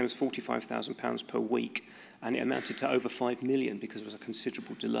 £45,000, the claim was £45,000 per week, and it amounted to over £5 million because there was a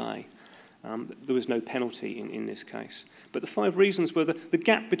considerable delay. There was no penalty in this case. But the 5 reasons were the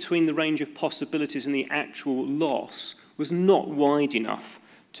gap between the range of possibilities and the actual loss was not wide enough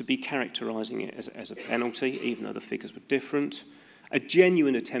to be characterising it as a penalty, even though the figures were different. A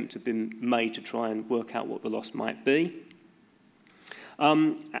genuine attempt had been made to try and work out what the loss might be.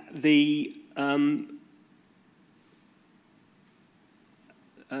 The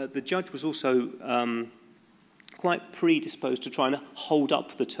judge was also quite predisposed to try and hold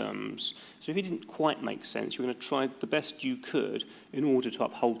up the terms. So if it didn't quite make sense, you were going to try the best you could in order to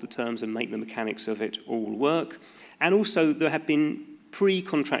uphold the terms and make the mechanics of it all work. And also there had been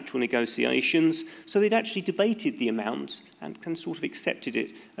pre-contractual negotiations, so they'd actually debated the amount and sort of accepted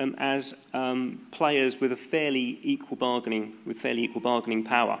it as players with fairly equal bargaining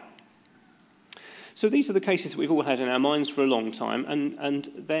power. So these are the cases that we've all had in our minds for a long time, and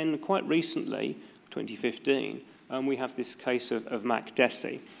then quite recently, 2015, we have this case of Mac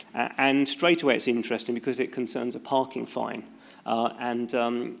Dessy, and straight away it's interesting because it concerns a parking fine. What's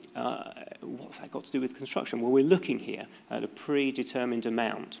that got to do with construction? Well, we're looking here at a predetermined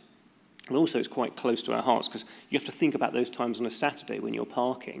amount. And also it's quite close to our hearts because you have to think about those times on a Saturday when you're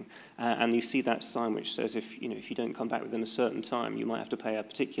parking and you see that sign which says if you don't come back within a certain time, you might have to pay a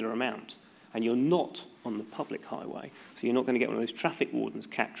particular amount. And you're not on the public highway, so you're not going to get one of those traffic wardens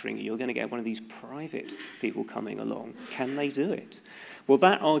capturing you. You're going to get one of these private people coming along. Can they do it? Well,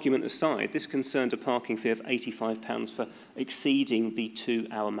 that argument aside, this concerned a parking fee of £85 for exceeding the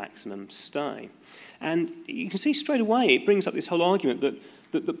 2-hour maximum stay. And you can see straight away it brings up this whole argument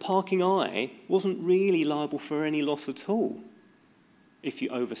that Parking I wasn't really liable for any loss at all if you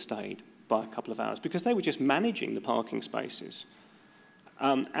overstayed by a couple of hours because they were just managing the parking spaces.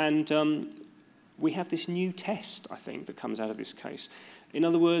 We have this new test, I think, that comes out of this case. In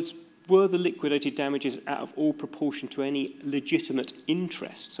other words, were the liquidated damages out of all proportion to any legitimate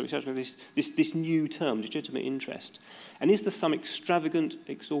interest? So we have this new term, legitimate interest. And is there some extravagant,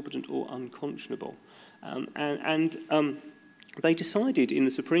 exorbitant, or unconscionable? They decided in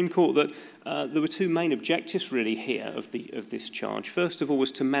the Supreme Court that there were two main objectives really here of this charge. First of all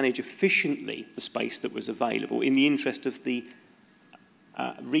was to manage efficiently the space that was available in the interest of the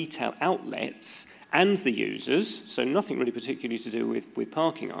retail outlets and the users, so nothing really particularly to do with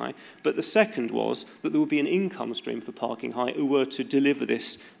Parking Eye, but the second was that there would be an income stream for Parking Eye who were to deliver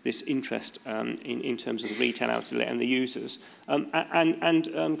this interest in terms of the retail outlet and the users,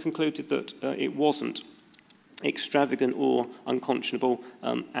 and concluded that it wasn't extravagant or unconscionable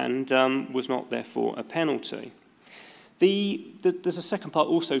and was not therefore a penalty. There's a second part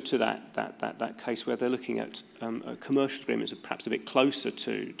also to that case where they're looking at commercial agreements perhaps a bit closer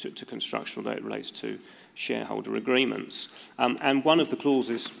to construction, although it relates to shareholder agreements. And one of the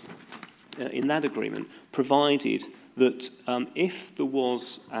clauses in that agreement provided that if there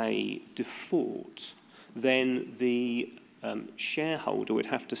was a default, then the shareholder would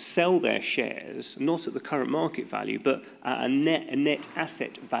have to sell their shares, not at the current market value, but at a net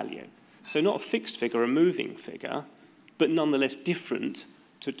asset value. So not a fixed figure, a moving figure, but nonetheless different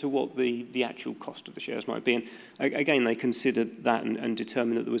to what the actual cost of the shares might be. And again, they considered that and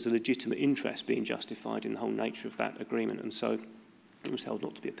determined that there was a legitimate interest being justified in the whole nature of that agreement, and so it was held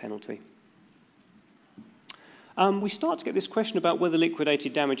not to be a penalty. We start to get this question about whether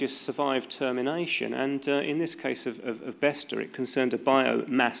liquidated damages survive termination, and in this case of Bester, it concerned a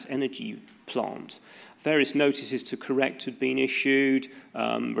biomass energy plant. Various notices to correct had been issued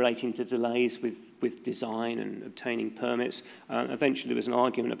relating to delays with design and obtaining permits. Eventually there was an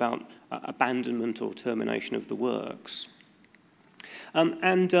argument about abandonment or termination of the works.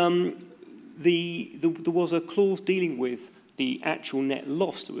 There was a clause dealing with the actual net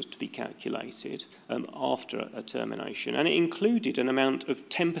loss that was to be calculated after a termination, and it included an amount of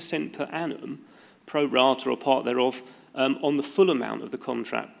 10% per annum, pro rata or part thereof, on the full amount of the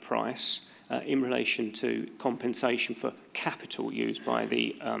contract price in relation to compensation for capital used by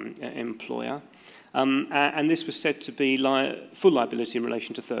the employer. And this was said to be full liability in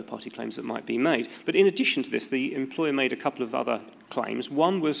relation to third-party claims that might be made. But in addition to this, the employer made a couple of other claims.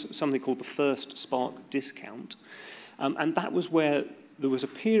 One was something called the first spark discount, and that was where there was a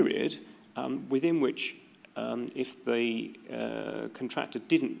period within which, if the contractor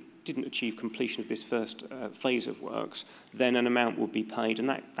didn't achieve completion of this first phase of works, then an amount would be paid, and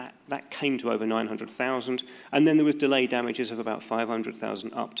that came to over 900,000, and then there was delay damages of about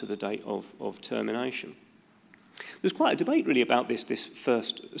 500,000 up to the date of termination. There's quite a debate really about this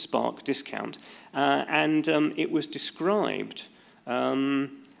first spark discount, and it was described as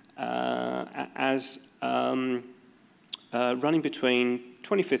running between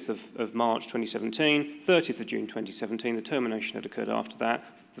 25th of March 2017, 30th of June 2017, the termination had occurred after that,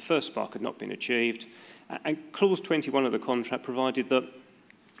 the first spark had not been achieved, and clause 21 of the contract provided that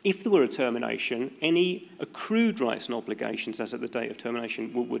if there were a termination, any accrued rights and obligations as at the date of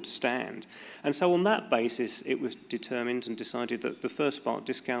termination would stand. And so on that basis, it was determined and decided that the first spark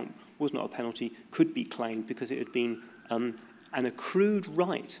discount was not a penalty, could be claimed because it had been an accrued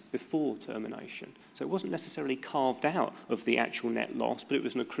right before termination. So it wasn't necessarily carved out of the actual net loss, but it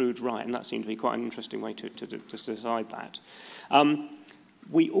was an accrued right, and that seemed to be quite an interesting way to decide that.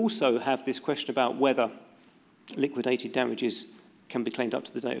 We also have this question about whether liquidated damages can be claimed up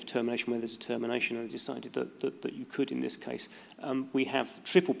to the date of termination, where there's a termination, and decided that you could in this case. We have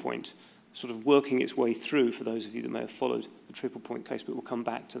Triple Point sort of working its way through, for those of you that may have followed the Triple Point case, but we'll come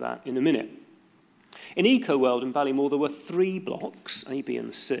back to that in a minute. In EcoWorld and Ballymore, there were 3 blocks, A, B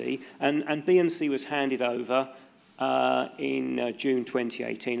and C, and B and C was handed over in June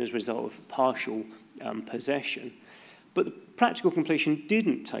 2018 as a result of partial possession. But the practical completion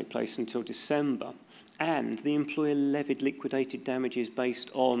didn't take place until December, and the employer levied liquidated damages based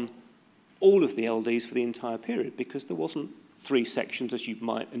on all of the LDs for the entire period, because there wasn't 3 sections as you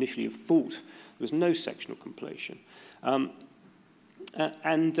might initially have thought. There was no sectional completion.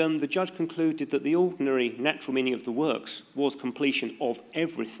 The judge concluded that the ordinary natural meaning of the works was completion of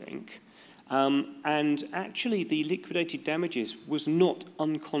everything, and actually the liquidated damages was not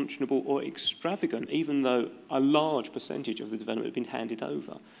unconscionable or extravagant, even though a large percentage of the development had been handed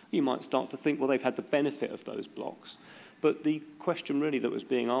over. You might start to think, well, they've had the benefit of those blocks. But the question really that was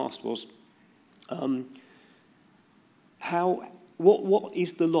being asked was, how what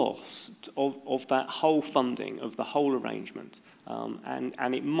is the loss of that whole funding, of the whole arrangement?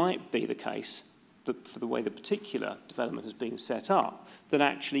 And it might be the case that for the way the particular development has been set up, that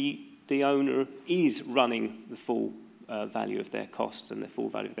actually the owner is running the full value of their costs and the full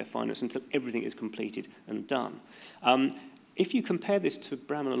value of their finance until everything is completed and done. If you compare this to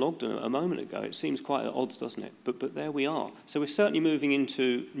Bramham and Ogden a moment ago, it seems quite at odds, doesn't it? But there we are. So we're certainly moving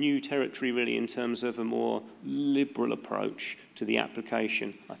into new territory, really, in terms of a more liberal approach to the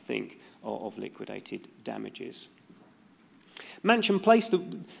application, I think, of liquidated damages. Mansion Place,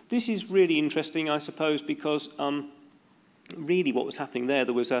 this is really interesting, I suppose, because really what was happening there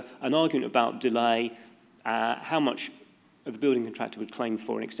was an argument about delay, how much the building contractor would claim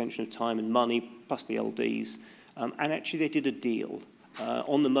for an extension of time and money, plus the LDs. And actually they did a deal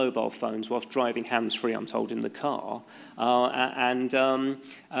on the mobile phones whilst driving hands-free, I'm told, in the car.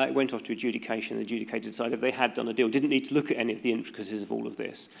 It went off to adjudication. The adjudicator decided they had done a deal, didn't need to look at any of the intricacies of all of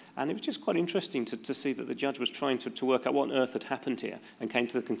this. And it was just quite interesting to see that the judge was trying to work out what on earth had happened here and came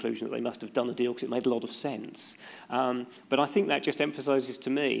to the conclusion that they must have done a deal because it made a lot of sense. But I think that just emphasises to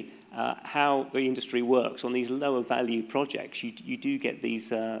me how the industry works. On these lower value projects, you do get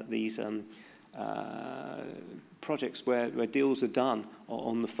these projects where deals are done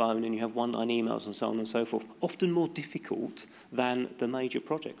on the phone and you have one-line emails and so on and so forth, often more difficult than the major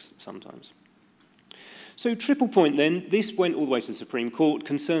projects sometimes. So triple point then, this went all the way to the Supreme Court,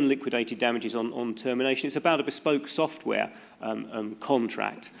 concerned liquidated damages on termination. It's about a bespoke software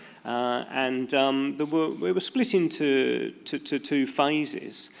contract. We were split into two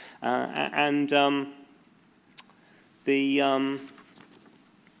phases. The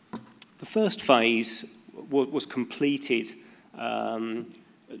first phase was completed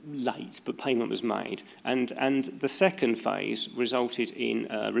late, but payment was made. And the second phase resulted in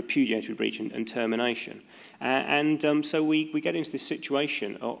repudiatory breach and termination. So we get into this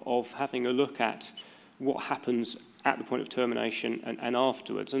situation of having a look at what happens at the point of termination and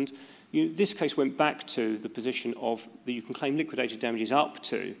afterwards. And this case went back to the position of that you can claim liquidated damages up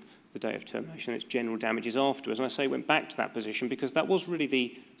to the day of termination, it's general damages afterwards. And I say went back to that position because that was really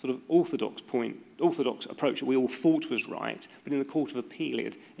the sort of orthodox approach that we all thought was right, but in the Court of Appeal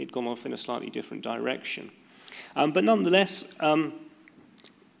it'd gone off in a slightly different direction. But nonetheless,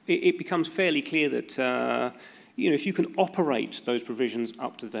 it becomes fairly clear that if you can operate those provisions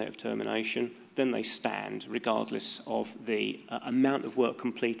up to the day of termination, then they stand regardless of the amount of work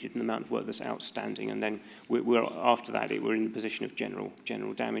completed and the amount of work that's outstanding. And then after that, we're in the position of general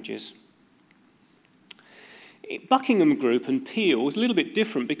damages. Buckingham Group and Peel is a little bit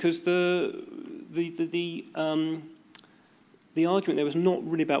different because the argument there was not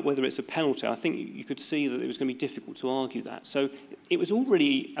really about whether it's a penalty. I think you could see that it was going to be difficult to argue that. So it was all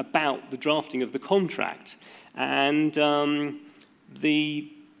really about the drafting of the contract. And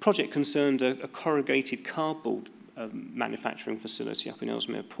the project concerned a corrugated cardboard manufacturing facility up in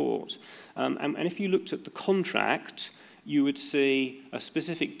Ellesmere Port. And if you looked at the contract, you would see a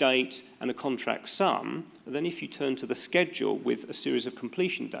specific date and a contract sum. And then if you turn to the schedule with a series of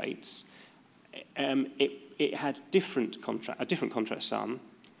completion dates, it had a different contract sum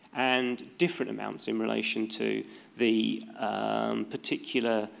and different amounts in relation to the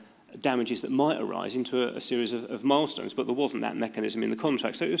particular damages that might arise into a series of milestones, but there wasn't that mechanism in the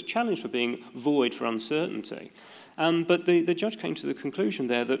contract. So it was challenged for being void for uncertainty. But the judge came to the conclusion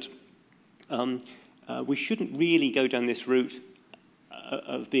there that we shouldn't really go down this route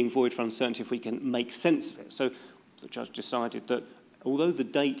of being void for uncertainty if we can make sense of it. So the judge decided that although the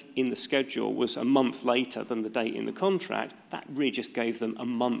date in the schedule was a month later than the date in the contract, that really just gave them a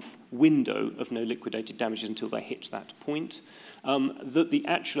month window of no liquidated damages until they hit that point. That the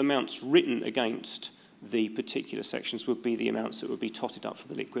actual amounts written against the particular sections would be the amounts that would be totted up for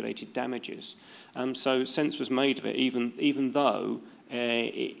the liquidated damages. So sense was made of it, even though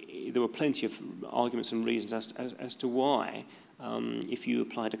there were plenty of arguments and reasons as to why, if you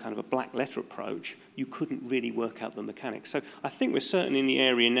applied a kind of a black letter approach, you couldn't really work out the mechanics. So I think we're certainly in the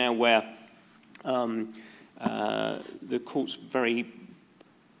area now where the court's very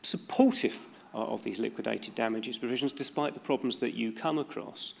supportive of these liquidated damages provisions, despite the problems that you come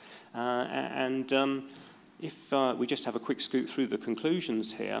across. If we just have a quick scoot through the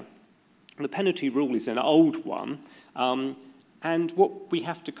conclusions here, the penalty rule is an old one, and what we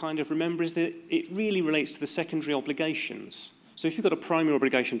have to kind of remember is that it really relates to the secondary obligations. So if you've got a primary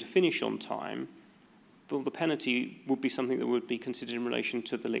obligation to finish on time, well, the penalty would be something that would be considered in relation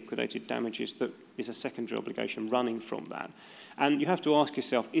to the liquidated damages that is a secondary obligation running from that. And you have to ask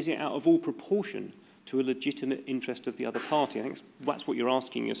yourself, is it out of all proportion to a legitimate interest of the other party? I think that's what you're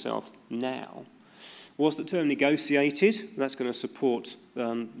asking yourself now. Was the term negotiated? That's going to support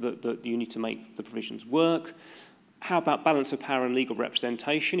that you need to make the provisions work. How about balance of power and legal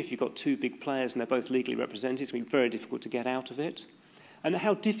representation? If you've got two big players and they're both legally represented, it's going to be very difficult to get out of it. And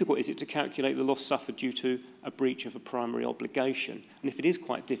how difficult is it to calculate the loss suffered due to a breach of a primary obligation? And if it is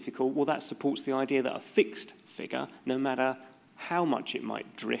quite difficult, well, that supports the idea that a fixed figure, no matter how much it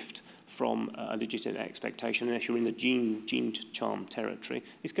might drift from a legitimate expectation, unless you're in the gene charm territory,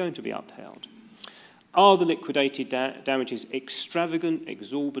 is going to be upheld. Are the liquidated damages extravagant,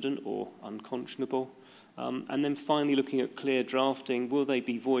 exorbitant, or unconscionable? And then finally, looking at clear drafting, will they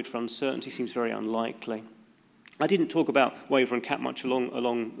be void for uncertainty? Seems very unlikely. I didn't talk about waiver and cap much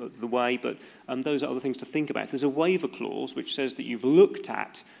along the way, but those are other things to think about. If there's a waiver clause which says that you've looked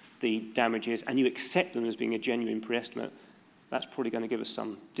at the damages and you accept them as being a genuine pre-estimate, that's probably going to give us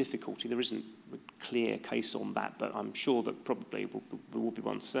some difficulty. There isn't a clear case on that, but I'm sure that probably there will be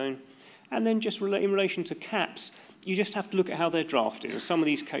one soon. And then just in relation to caps, you just have to look at how they're drafted. And some of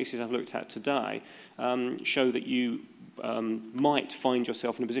these cases I've looked at today show that you might find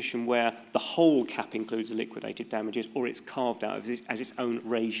yourself in a position where the whole cap includes the liquidated damages, or it's carved out as its own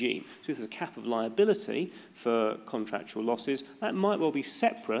regime. So if there's a cap of liability for contractual losses, that might well be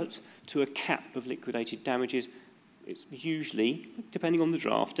separate to a cap of liquidated damages. It's usually, depending on the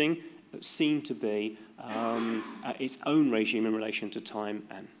drafting, seen to be its own regime in relation to time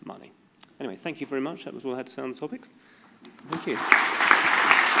and money. Anyway, thank you very much. That was all I had to say on the topic. Thank you.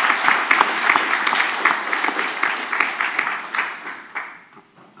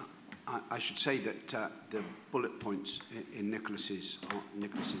 I should say that the bullet points in Nicholas's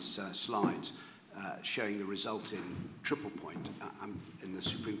slides showing the result in triple point in the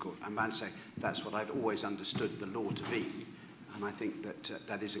Supreme Court, I'm bound to say that's what I've always understood the law to be. And I think that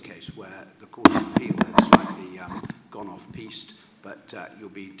that is a case where the Court of Appeal had slightly gone off-piste, but you'll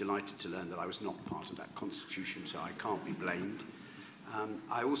be delighted to learn that I was not part of that constitution, so I can't be blamed.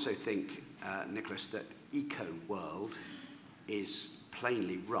 I also think, Nicholas, that eco-world is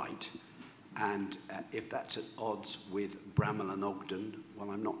plainly right, and if that's at odds with Bramall and Ogden,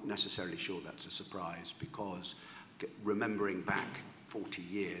 well, I'm not necessarily sure that's a surprise, because remembering back 40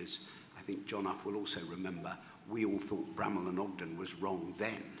 years, I think John Uff will also remember, we all thought Bramall and Ogden was wrong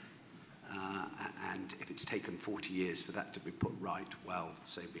then. And if it's taken 40 years for that to be put right, well,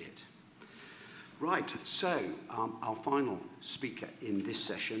 so be it. Right, so our final speaker in this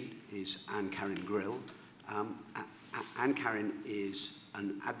session is Anne-Karin Grill. Anne-Karin is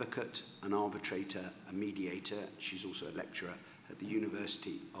an advocate, an arbitrator, a mediator. She's also a lecturer at the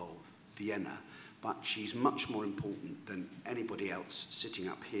University of Vienna, but she's much more important than anybody else sitting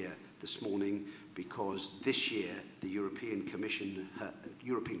up here this morning, because this year the European Commission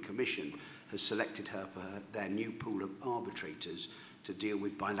has selected her for their new pool of arbitrators to deal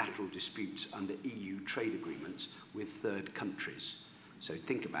with bilateral disputes under EU trade agreements with third countries. So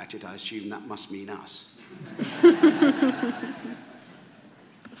think about it, I assume that must mean us.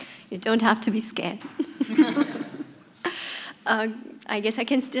 You don't have to be scared. I guess I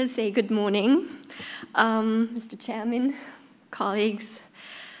can still say good morning. Mr. Chairman, colleagues,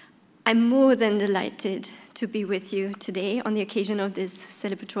 I'm more than delighted to be with you today on the occasion of this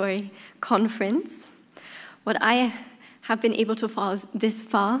celebratory conference. What I have been able to follow this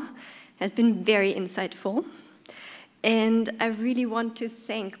far has been very insightful. And I really want to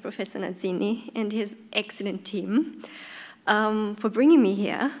thank Professor Nazzini and his excellent team for bringing me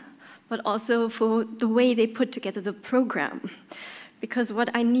here, but also for the way they put together the program. Because what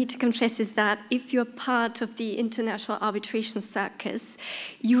I need to confess is that if you're part of the international arbitration circus,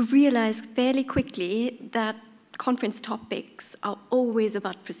 you realize fairly quickly that conference topics are always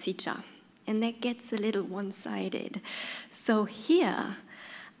about procedure, and that gets a little one-sided. So here,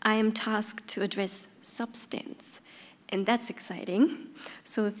 I am tasked to address substance, and that's exciting.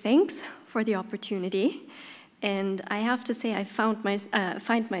 So thanks for the opportunity. And I have to say, I find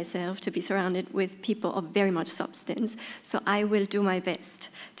myself to be surrounded with people of very much substance, so I will do my best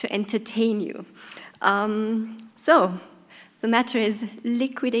to entertain you. So the matter is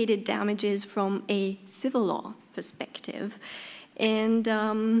liquidated damages from a civil law perspective. And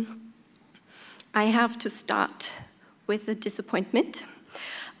I have to start with a disappointment.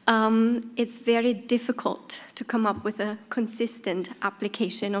 It's very difficult to come up with a consistent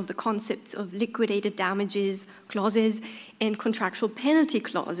application of the concepts of liquidated damages clauses and contractual penalty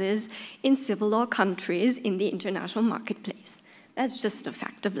clauses in civil law countries in the international marketplace. That's just a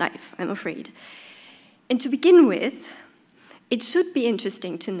fact of life, I'm afraid. And to begin with, it should be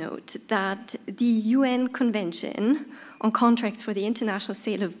interesting to note that the UN Convention on Contracts for the International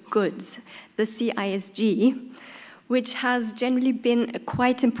Sale of Goods, the CISG, which has generally been a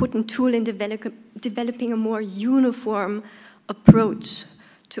quite important tool in developing a more uniform approach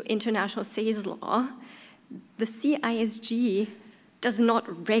to international sales law, the CISG does not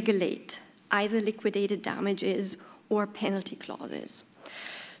regulate either liquidated damages or penalty clauses.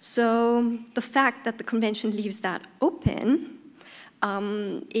 So the fact that the convention leaves that open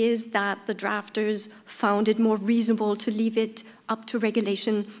is that the drafters found it more reasonable to leave it up to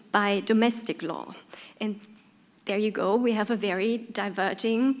regulation by domestic law. And there you go, we have a very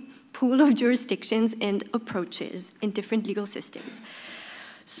diverging pool of jurisdictions and approaches in different legal systems.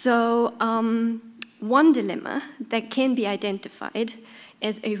 So one dilemma that can be identified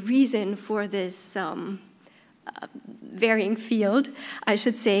as a reason for this varying field, I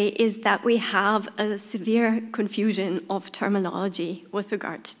should say, is that we have a severe confusion of terminology with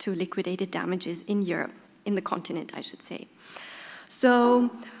regard to liquidated damages in Europe, in the continent, I should say.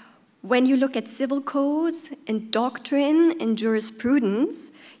 So when you look at civil codes and doctrine and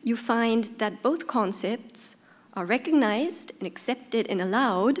jurisprudence, you find that both concepts are recognized and accepted and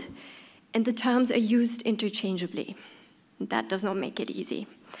allowed, and the terms are used interchangeably. That does not make it easy.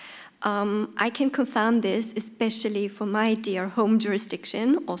 I can confirm this, especially for my dear home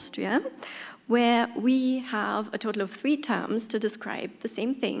jurisdiction, Austria, where we have a total of 3 terms to describe the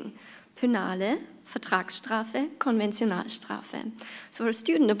same thing: Penale, Vertragsstrafe, Konventionalstrafe. So for a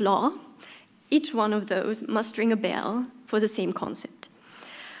student of law, each one of those must ring a bell for the same concept.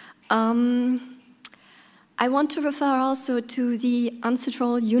 I want to refer also to the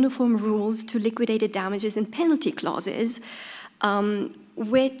UNCITRAL uniform rules to liquidated damages and penalty clauses,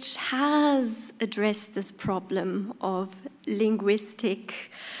 which has addressed this problem of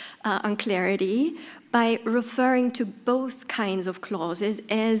linguistic unclarity by referring to both kinds of clauses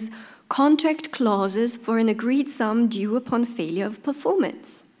as contract clauses for an agreed sum due upon failure of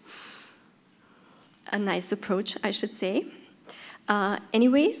performance. A nice approach, I should say.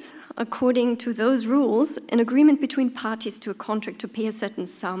 Anyways, according to those rules, an agreement between parties to a contract to pay a certain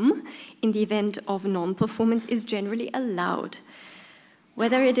sum in the event of non-performance is generally allowed.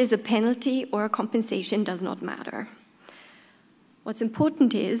 Whether it is a penalty or a compensation does not matter. What's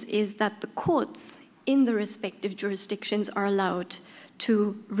important is that the courts in the respective jurisdictions are allowed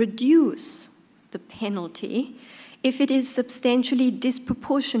to reduce the penalty if it is substantially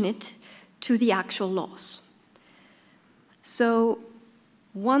disproportionate to the actual loss. So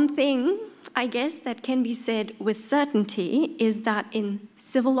one thing, I guess, that can be said with certainty is that in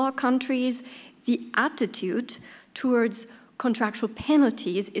civil law countries, the attitude towards contractual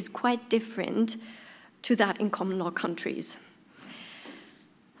penalties is quite different to that in common law countries.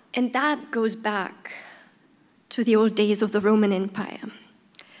 And that goes back to the old days of the Roman Empire.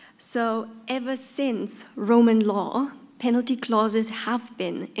 So ever since Roman law, penalty clauses have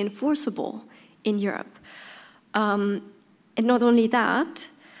been enforceable in Europe. And not only that,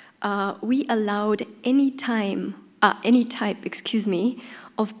 we allowed any type,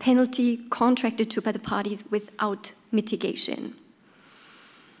 of penalty contracted to by the parties without mitigation.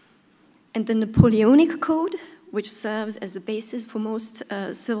 And the Napoleonic Code, which serves as the basis for most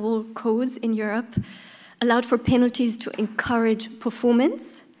civil codes in Europe, allowed for penalties to encourage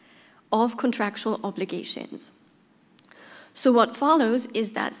performance of contractual obligations. So what follows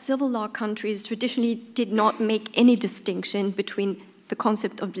is that civil law countries traditionally did not make any distinction between the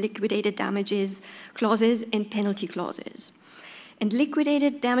concept of liquidated damages clauses and penalty clauses. And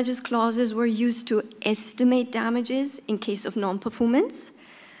liquidated damages clauses were used to estimate damages in case of non-performance,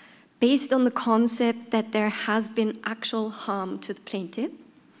 based on the concept that there has been actual harm to the plaintiff.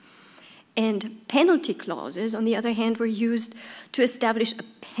 And penalty clauses, on the other hand, were used to establish a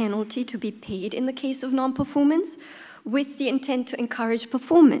penalty to be paid in the case of non-performance with the intent to encourage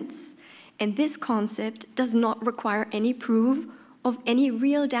performance. And this concept does not require any proof of any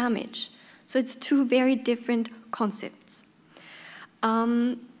real damage. So it's 2 very different concepts.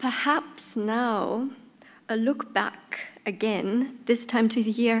 Perhaps now a look back again, this time to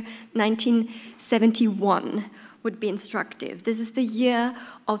the year 1971, would be instructive. This is the year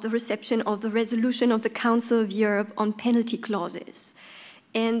of the reception of the resolution of the Council of Europe on penalty clauses.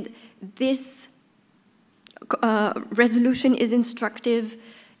 And this resolution is instructive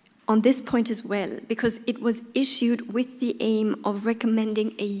on this point as well, because it was issued with the aim of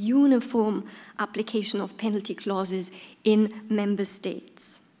recommending a uniform application of penalty clauses in member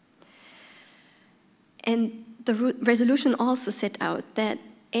states. And the resolution also set out that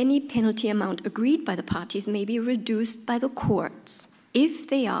any penalty amount agreed by the parties may be reduced by the courts if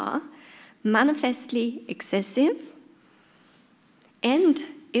they are manifestly excessive and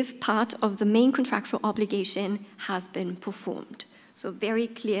if part of the main contractual obligation has been performed. So very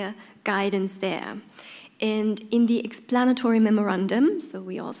clear guidance there. And in the explanatory memorandum, so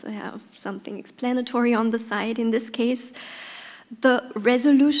we also have something explanatory on the side in this case, the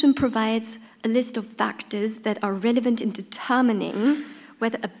resolution provides a list of factors that are relevant in determining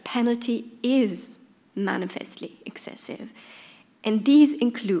whether a penalty is manifestly excessive. And these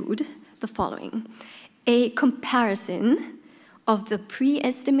include the following: a comparison of the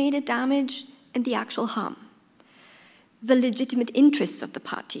pre-estimated damage and the actual harm, the legitimate interests of the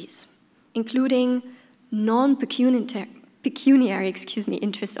parties, including non-pecuniary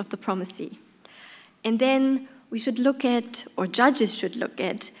interests of the promisee. And then we should look at, or judges should look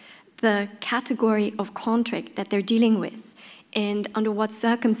at, the category of contract that they're dealing with and under what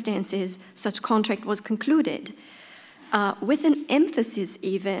circumstances such contract was concluded, with an emphasis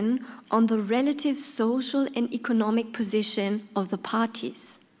even on the relative social and economic position of the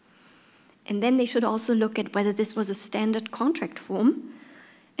parties. And then they should also look at whether this was a standard contract form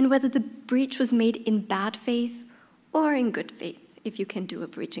and whether the breach was made in bad faith or in good faith, if you can do a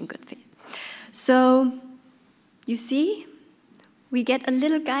breach in good faith. So, you see, we get a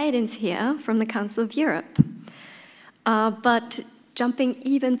little guidance here from the Council of Europe. But jumping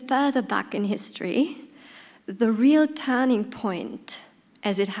even further back in history, the real turning point,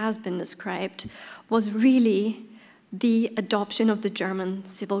 as it has been described, was really the adoption of the German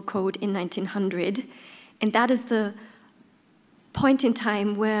Civil Code in 1900. And that is the point in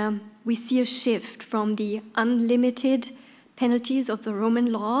time where we see a shift from the unlimited penalties of the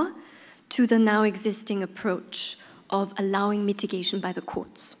Roman law to the now existing approach of allowing mitigation by the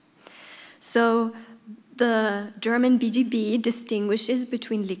courts. So the German BGB distinguishes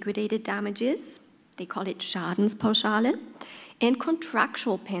between liquidated damages, they call it Schadenspauschale, and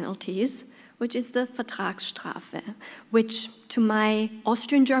contractual penalties, which is the Vertragsstrafe, which to my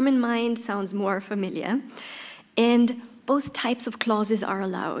Austrian-German mind sounds more familiar. And both types of clauses are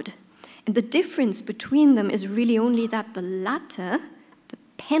allowed. And the difference between them is really only that the latter, the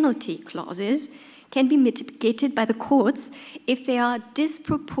penalty clauses, can be mitigated by the courts if they are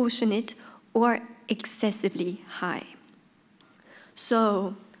disproportionate or excessively high.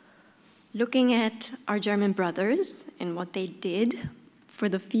 So, looking at our German brothers and what they did for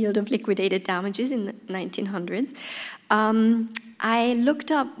the field of liquidated damages in the 1900s, I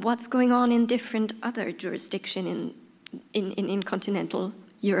looked up what's going on in different other jurisdictions in continental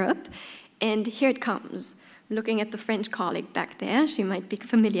Europe, and here it comes. Looking at the French colleague back there, she might be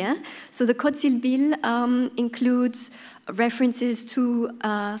familiar. So the Code civil includes references to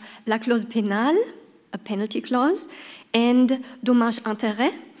la clause pénale, a penalty clause, and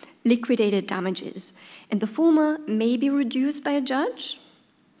dommage-intérêt, liquidated damages. And the former may be reduced by a judge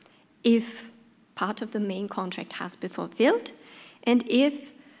if part of the main contract has been fulfilled, and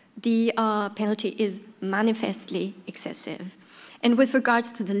if the penalty is manifestly excessive. And with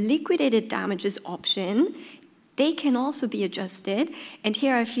regards to the liquidated damages option, they can also be adjusted, and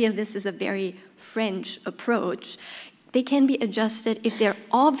here I feel this is a very French approach. They can be adjusted if they're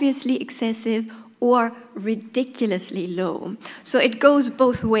obviously excessive or ridiculously low. So it goes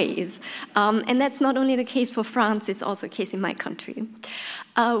both ways. And that's not only the case for France, it's also the case in my country.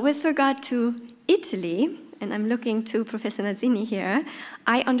 With regard to Italy, and I'm looking to Professor Nazzini here,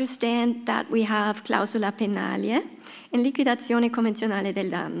 I understand that we have clausola penalia and liquidazione convenzionale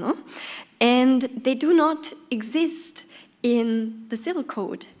del danno, and they do not exist in the civil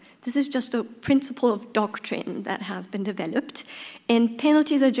code. This is just a principle of doctrine that has been developed, and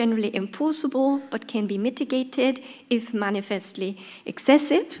penalties are generally enforceable but can be mitigated if manifestly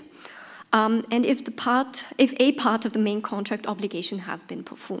excessive, and if a part of the main contract obligation has been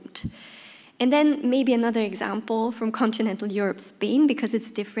performed. And then maybe another example from continental Europe, Spain, because it's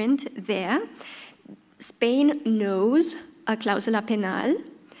different there. Spain knows a clausula penal,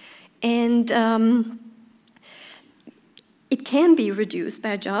 and it can be reduced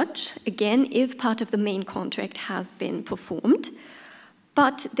by a judge, again, if part of the main contract has been performed,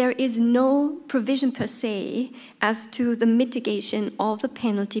 but there is no provision per se as to the mitigation of the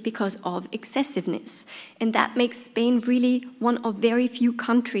penalty because of excessiveness. And that makes Spain really one of very few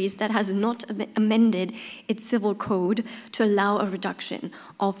countries that has not amended its civil code to allow a reduction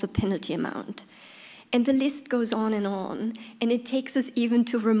of the penalty amount. And the list goes on, and it takes us even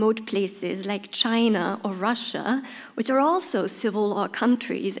to remote places like China or Russia, which are also civil law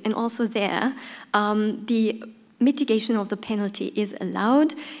countries, and also there, the mitigation of the penalty is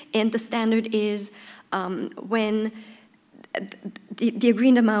allowed, and the standard is when the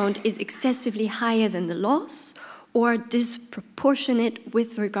agreed amount is excessively higher than the loss or disproportionate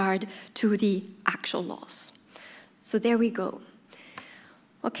with regard to the actual loss. So there we go.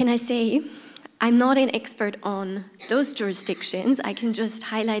 What can I say? I'm not an expert on those jurisdictions. I can just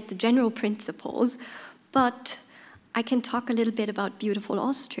highlight the general principles. but I can talk a little bit about beautiful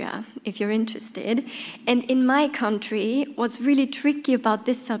Austria, if you're interested. And in my country, what's really tricky about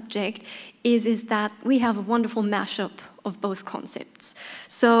this subject is that we have a wonderful mashup of both concepts.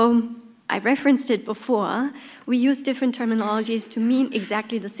 So I referenced it before. We use different terminologies to mean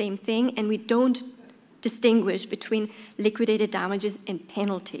exactly the same thing, and we don't distinguish between liquidated damages and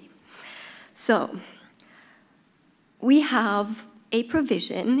penalty. So we have a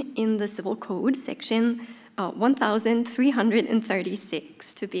provision in the Civil Code, section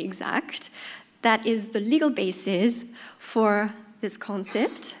 1336 to be exact, that is the legal basis for this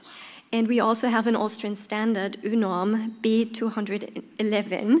concept. And we also have an Austrian standard, UNORM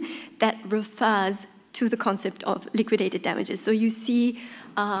B211, that refers to the concept of liquidated damages. So you see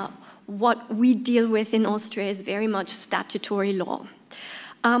what we deal with in Austria is very much statutory law.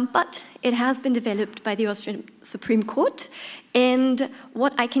 But it has been developed by the Austrian Supreme Court, and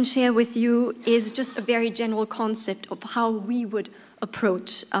what I can share with you is just a very general concept of how we would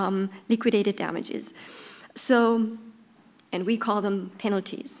approach liquidated damages. So, and we call them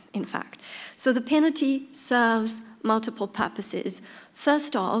penalties, in fact. So the penalty serves multiple purposes.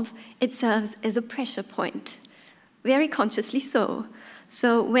 First off, it serves as a pressure point, very consciously so.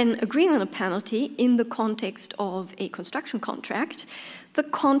 So when agreeing on a penalty in the context of a construction contract, the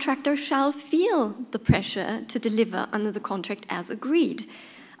contractor shall feel the pressure to deliver under the contract as agreed,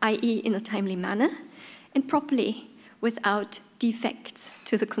 i.e. in a timely manner and properly, without defects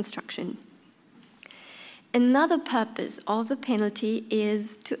to the construction. Another purpose of the penalty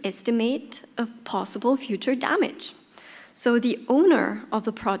is to estimate a possible future damage. So the owner of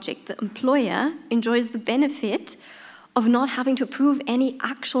the project, the employer, enjoys the benefit of not having to prove any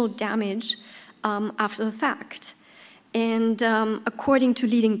actual damage after the fact. And according to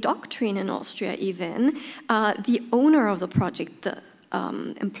leading doctrine in Austria even, the owner of the project, the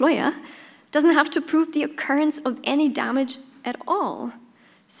employer, doesn't have to prove the occurrence of any damage at all,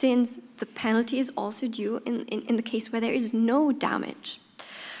 since the penalty is also due in the case where there is no damage.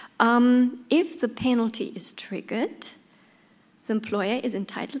 If the penalty is triggered, the employer is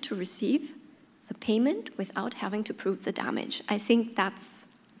entitled to receive the payment without having to prove the damage. I think that's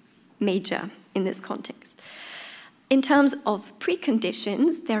major in this context. In terms of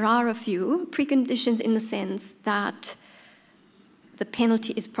preconditions, there are a few preconditions in the sense that the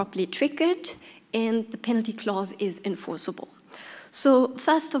penalty is properly triggered and the penalty clause is enforceable. So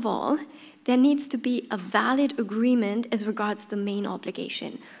first of all, there needs to be a valid agreement as regards the main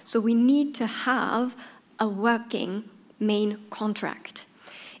obligation. So we need to have a working main contract.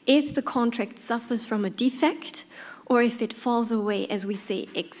 If the contract suffers from a defect, or if it falls away, as we say,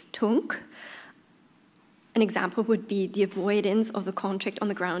 ex tunc, an example would be the avoidance of the contract on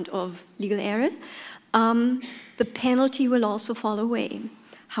the ground of legal error, the penalty will also fall away.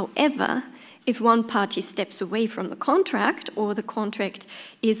 However, if one party steps away from the contract, or the contract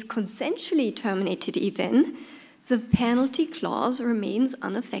is consensually terminated even, the penalty clause remains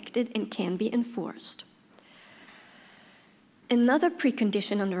unaffected and can be enforced. Another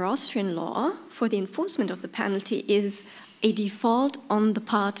precondition under Austrian law for the enforcement of the penalty is a default on the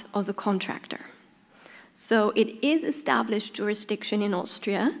part of the contractor. So it is established jurisdiction in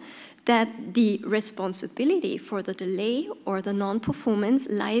Austria that the responsibility for the delay or the non-performance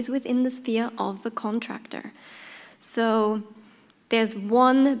lies within the sphere of the contractor. So there's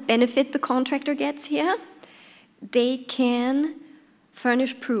one benefit the contractor gets here. They can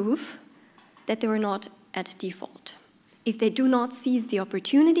furnish proof that they were not at default. If they do not seize the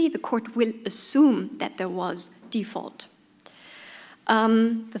opportunity, the court will assume that there was default.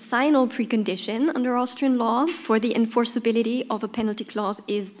 The final precondition under Austrian law for the enforceability of a penalty clause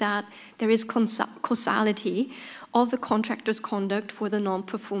is that there is causality of the contractor's conduct for the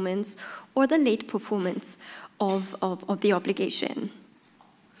non-performance or the late performance of the obligation.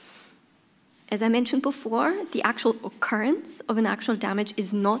 As I mentioned before, the actual occurrence of an actual damage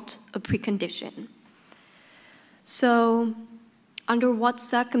is not a precondition. So, under what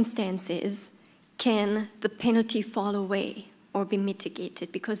circumstances can the penalty fall away or be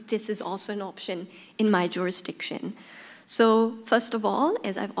mitigated? Because this is also an option in my jurisdiction. So, first of all,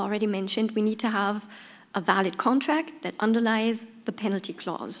 as I've already mentioned, we need to have a valid contract that underlies the penalty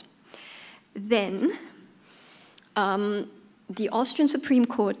clause. Then, the Austrian Supreme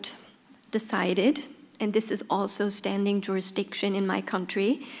Court decided, and this is also standing jurisdiction in my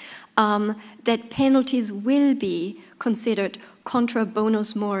country, that penalties will be considered contra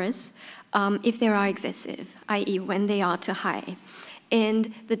bonus mores if they are excessive, i.e. when they are too high.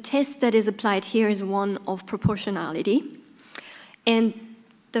 And the test that is applied here is one of proportionality. And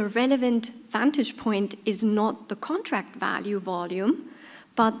the relevant vantage point is not the contract value volume,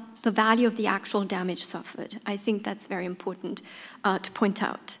 but the value of the actual damage suffered. I think that's very important to point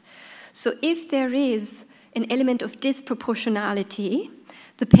out. So if there is an element of disproportionality,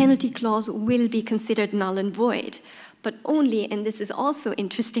 the penalty clause will be considered null and void, but only, and this is also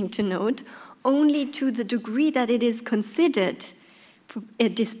interesting to note, only to the degree that it is considered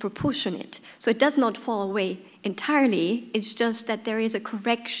disproportionate. So it does not fall away entirely, it's just that there is a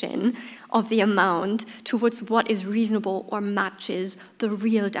correction of the amount towards what is reasonable or matches the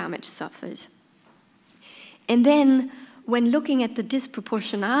real damage suffered. And then, when looking at the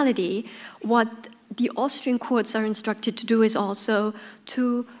disproportionality, what the Austrian courts are instructed to do is also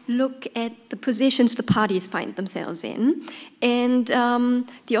to look at the positions the parties find themselves in. And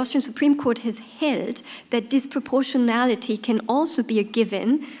the Austrian Supreme Court has held that disproportionality can also be a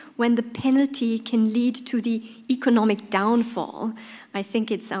given when the penalty can lead to the economic downfall. I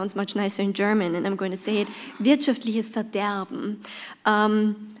think it sounds much nicer in German, and I'm going to say it, wirtschaftliches Verderben.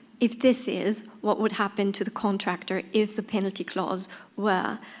 If this is what would happen to the contractor if the penalty clause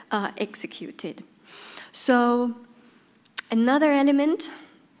were executed. So another element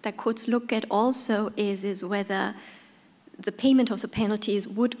that courts look at also is whether the payment of the penalties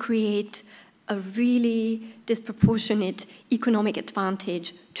would create a really disproportionate economic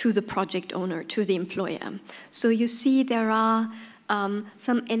advantage to the project owner, to the employer. So you see there are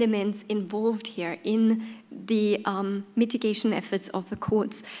some elements involved here in the mitigation efforts of the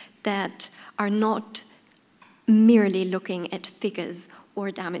courts that are not merely looking at figures or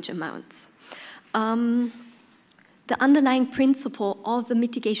damage amounts. The underlying principle of the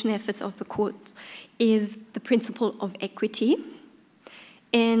mitigation efforts of the courts is the principle of equity.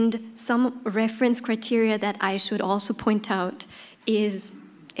 And some reference criteria that I should also point out is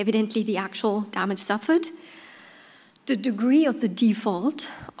evidently the actual damage suffered, the degree of the default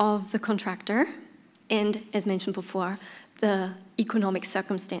of the contractor, and, as mentioned before, the economic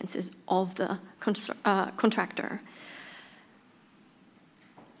circumstances of the contractor.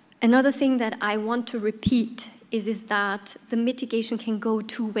 Another thing that I want to repeat is that the mitigation can go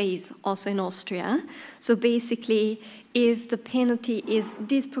two ways also in Austria. So basically, if the penalty is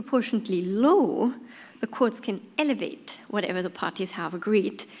disproportionately low, the courts can elevate whatever the parties have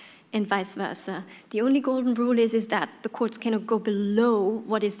agreed, and vice versa. The only golden rule is that the courts cannot go below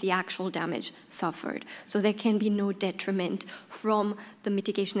what is the actual damage suffered. So there can be no detriment from the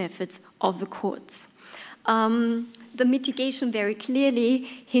mitigation efforts of the courts. The mitigation very clearly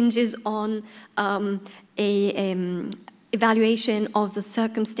hinges on evaluation of the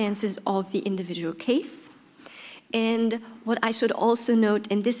circumstances of the individual case. And what I should also note,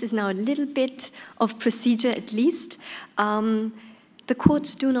 and this is now a little bit of procedure at least, the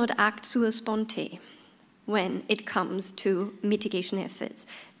courts do not act sua sponte when it comes to mitigation efforts.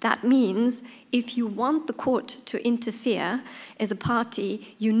 That means if you want the court to interfere as a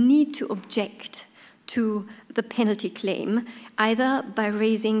party, you need to object to the penalty claim, either by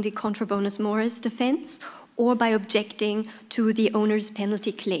raising the contra bonus mores defense or by objecting to the owner's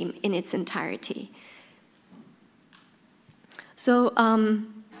penalty claim in its entirety. So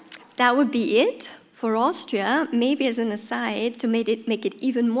that would be it for Austria. Maybe as an aside, to make it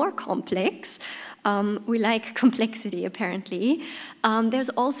even more complex, we like complexity apparently, there's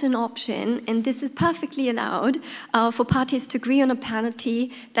also an option, and this is perfectly allowed, for parties to agree on a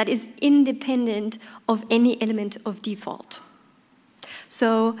penalty that is independent of any element of default.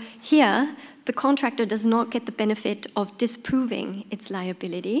 So here, the contractor does not get the benefit of disproving its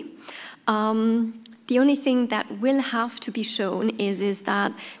liability. The only thing that will have to be shown is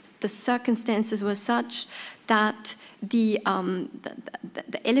that the circumstances were such that the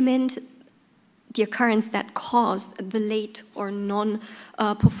element, the occurrence that caused the late or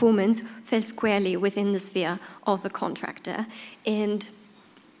non-performance fell squarely within the sphere of the contractor. And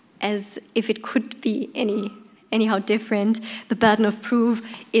as if it could be anyhow different, the burden of proof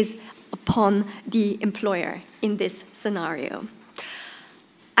is upon the employer in this scenario.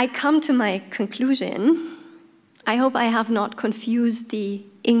 I come to my conclusion. I hope I have not confused the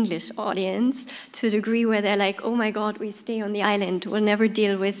English audience to a degree where they're like, oh my God, we stay on the island, we'll never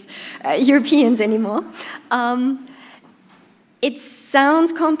deal with Europeans anymore. It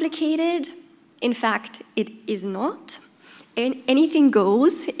sounds complicated. In fact, it is not. Anything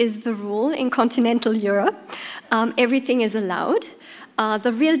goes is the rule in continental Europe. Everything is allowed.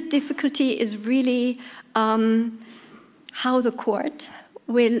 The real difficulty is really how the court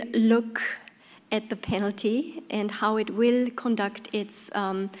will look at the penalty and how it will conduct its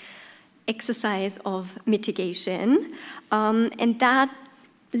exercise of mitigation. And that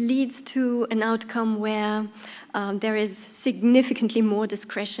leads to an outcome where there is significantly more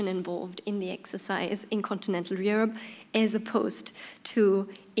discretion involved in the exercise in continental Europe as opposed to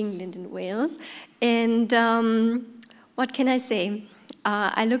England and Wales. And what can I say?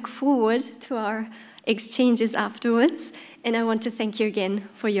 I look forward to our exchanges afterwards, and I want to thank you again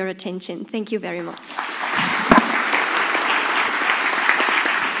for your attention. Thank you very much.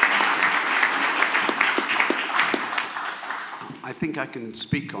 I think I can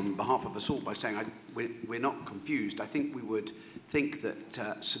speak on behalf of us all by saying we're not confused. I think we would think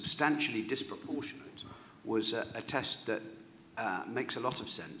that substantially disproportionate was a test that makes a lot of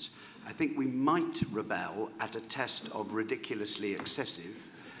sense. I think we might rebel at a test of ridiculously excessive,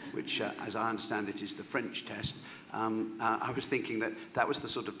 which, as I understand it, is the French test. I was thinking that that was the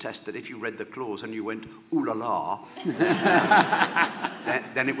sort of test that if you read the clause and you went, ooh la la,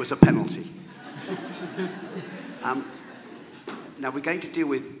 then it was a penalty. Now, we're going to deal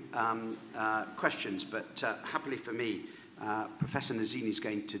with questions, but happily for me, Professor Nazzini is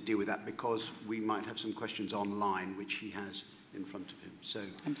going to deal with that because we might have some questions online, which he has in front of him. So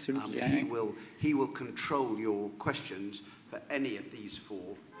absolutely, he will control your questions for any of these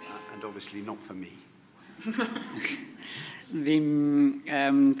four, and obviously not for me.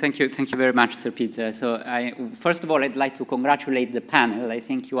 Thank you very much, Sir Peter. So first of all, I'd like to congratulate the panel. I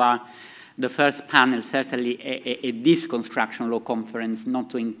think you are the first panel, certainly at this construction law conference,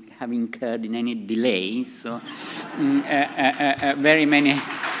 not to have incurred in any delays. So very many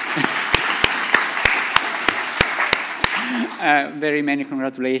very many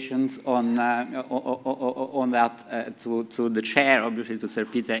congratulations on that to the chair, obviously to Sir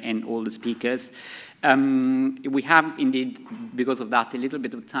Peter and all the speakers. We have indeed, because of that, a little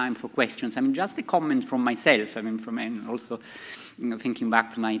bit of time for questions. I mean, just a comment from myself. I mean, and also thinking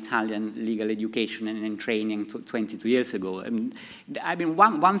back to my Italian legal education and training 22 years ago. I mean,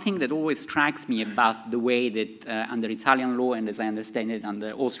 one thing that always strikes me about the way that under Italian law, and as I understand it,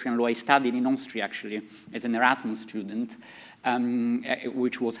 under Austrian law, I studied in Austria actually as an Erasmus student,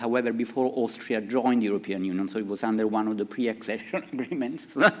 which was, however, before Austria joined the European Union, so it was under one of the pre-accession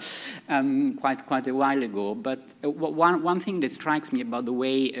agreements quite a while ago. But one thing that strikes me about the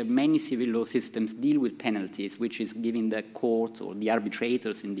way many civil law systems deal with penalties, which is giving the court or the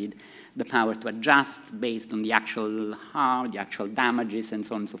arbitrators, indeed, the power to adjust based on the actual harm, the actual damages, and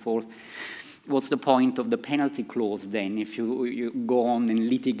so on and so forth. What's the point of the penalty clause then if you go on and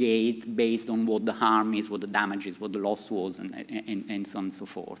litigate based on what the harm is, what the damage is, what the loss was, and so on and so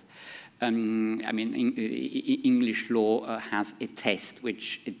forth? I mean, English law has a test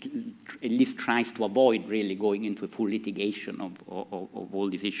which at least tries to avoid really going into a full litigation of all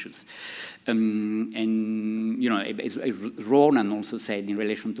these issues. And, you know, as Ronan also said in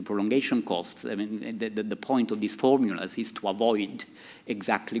relation to prolongation costs, I mean, the point of these formulas is to avoid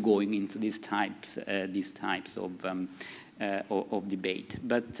exactly going into these types of debate.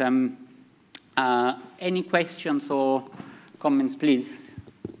 But any questions or comments, please?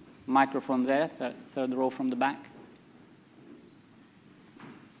 Microphone there, third row from the back.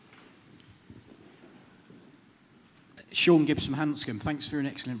 Sean Gibson Hanscom, thanks for an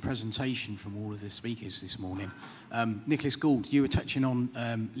excellent presentation from all of the speakers this morning. Nicholas Gould, you were touching on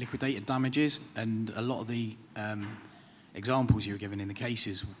liquidated damages, and a lot of the examples you were given in the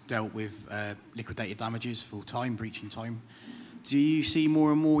cases dealt with liquidated damages for time, breaching time. Do you see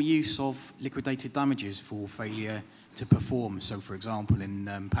more and more use of liquidated damages for failure to perform? So, for example,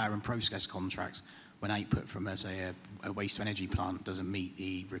 in power and process contracts, when output from, say, a waste-to-energy plant doesn't meet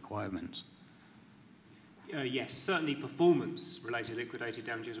the requirements? Yes, certainly performance-related liquidated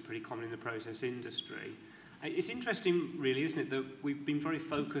damages are pretty common in the process industry. It's interesting, really, isn't it, that we've been very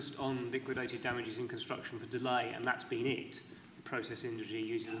focused on liquidated damages in construction for delay, and that's been it. The process industry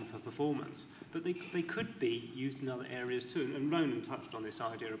uses them for performance. But they could be used in other areas too. And Ronan touched on this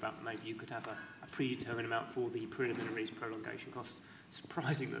idea about maybe you could have a predetermined amount for the preliminaries prolongation cost.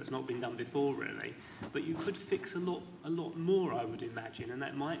 Surprising that it's not been done before, really. But you could fix a lot more, I would imagine, and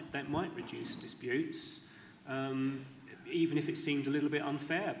that might reduce disputes. Even if it seemed a little bit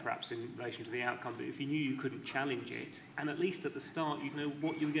unfair, perhaps, in relation to the outcome. But if you knew you couldn't challenge it, and at least at the start, you'd know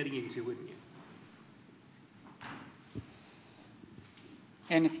what you were getting into, wouldn't you?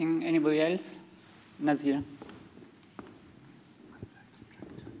 Anything? Anybody else? Nazir.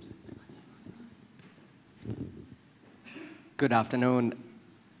 Good afternoon.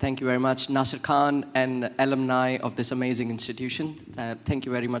 Thank you very much, Nasser Khan, and alumni of this amazing institution. Thank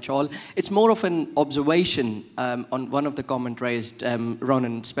you very much all. It's more of an observation on one of the comments raised,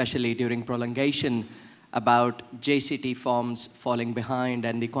 Ronan, especially during prolongation, about JCT forms falling behind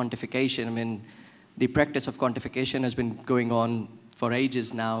and the quantification. I mean, the practice of quantification has been going on for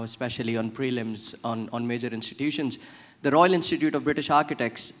ages now, especially on prelims on major institutions. The Royal Institute of British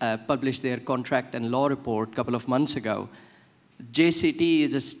Architects published their contract and law report a couple of months ago. JCT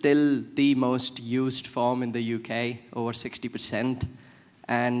is still the most used form in the UK, over 60%.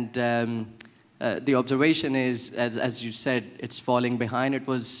 And the observation is, as you said, it's falling behind. It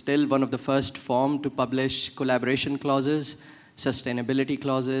was still one of the first forms to publish collaboration clauses, sustainability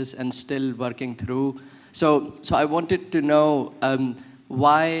clauses, and still working through. So I wanted to know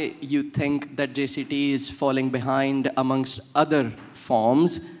why you think that JCT is falling behind amongst other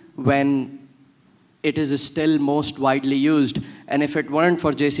forms when it is still most widely used. And if it weren't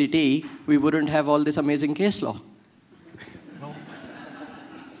for JCT, we wouldn't have all this amazing case law.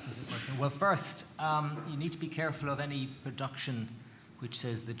 Well, first, you need to be careful of any production which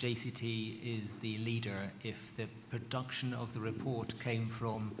says the JCT is the leader if the production of the report came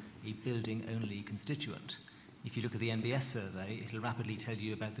from a building-only constituent. If you look at the NBS survey, it'll rapidly tell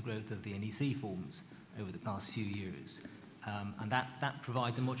you about the growth of the NEC forms over the past few years. And that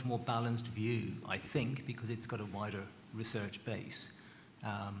provides a much more balanced view, I think, because it's got a wider research base.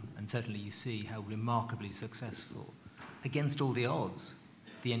 And certainly you see how remarkably successful, against all the odds,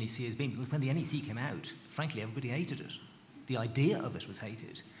 the NEC has been. When the NEC came out, frankly, everybody hated it. The idea of it was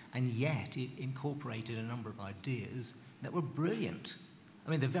hated, and yet it incorporated a number of ideas that were brilliant.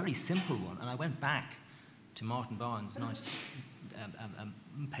 I mean, the very simple one, and I went back to Martin Barnes'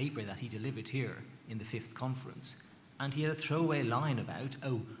 paper that he delivered here in the 5th conference, and he had a throwaway line about,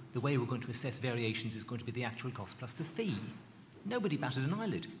 oh, the way we're going to assess variations is going to be the actual cost plus the fee. Nobody batted an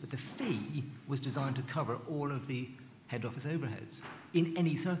eyelid, but the fee was designed to cover all of the head office overheads in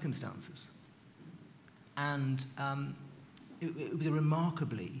any circumstances. And it was a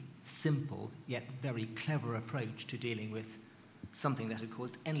remarkably simple yet very clever approach to dealing with something that had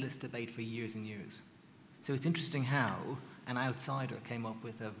caused endless debate for years and years. So it's interesting how an outsider came up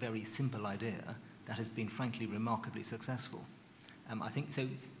with a very simple idea that has been, frankly, remarkably successful. I think so.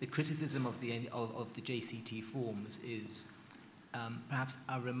 The criticism of the JCT forms is perhaps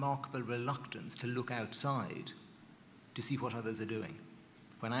a remarkable reluctance to look outside to see what others are doing,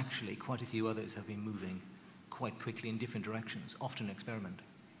 when actually quite a few others have been moving quite quickly in different directions, often experimenting.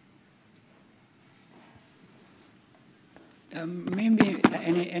 Maybe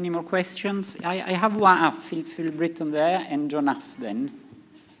any more questions? I have one up, Phil Britton there, and John Huff then.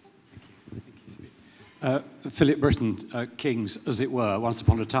 Philip Britton, Kings, as it were, once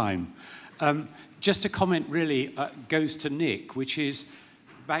upon a time. Just a comment really goes to Nick, which is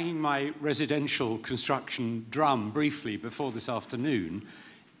banging my residential construction drum briefly before this afternoon.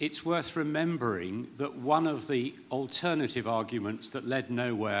 It's worth remembering that one of the alternative arguments that led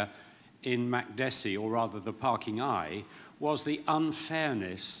nowhere in MacDessie, or rather the Parking Eye, was the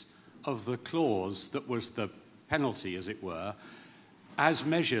unfairness of the clause that was the penalty, as it were, as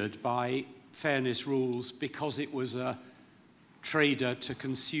measured by fairness rules because it was a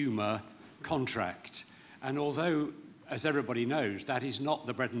trader-to-consumer contract. And although, as everybody knows, that is not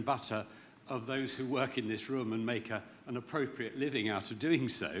the bread and butter of those who work in this room and make an appropriate living out of doing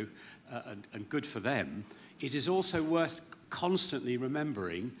so, and good for them, it is also worth constantly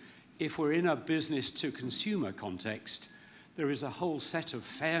remembering, if we're in a business-to-consumer context, there is a whole set of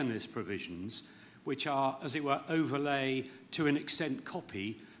fairness provisions which are, as it were, overlay, to an extent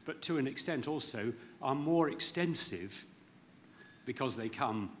copy, but to an extent also are more extensive because they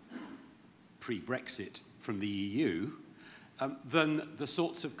come pre-Brexit from the EU, than the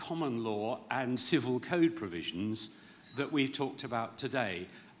sorts of common law and civil code provisions that we've talked about today.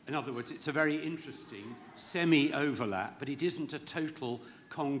 In other words, it's a very interesting semi-overlap, but it isn't a total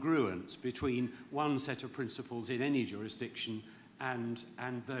congruence between one set of principles in any jurisdiction and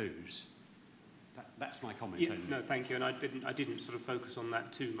those. That's my comment. Yeah, no, thank you. And I didn't sort of focus on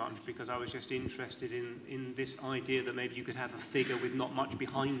that too much because I was just interested in this idea that maybe you could have a figure with not much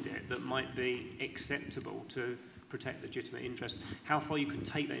behind it that might be acceptable to protect legitimate interest. How far you can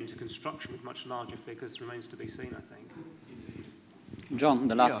take that into construction with much larger figures remains to be seen, I think. John,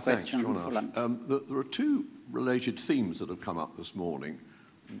 the last question. Thanks, John. There are two related themes that have come up this morning.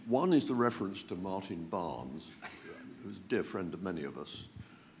 One is the reference to Martin Barnes, who's a dear friend of many of us.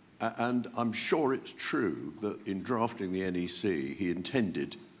 And I'm sure it's true that in drafting the NEC, he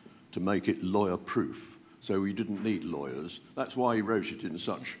intended to make it lawyer-proof, so he didn't need lawyers. That's why he wrote it in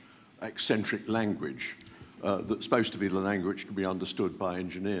such eccentric language that's supposed to be the language to be understood by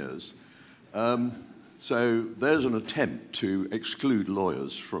engineers. So there's an attempt to exclude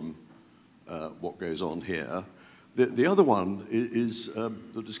lawyers from what goes on here. The other one is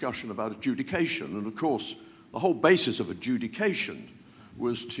the discussion about adjudication. And of course, the whole basis of adjudication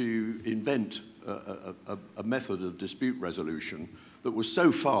was to invent a method of dispute resolution that was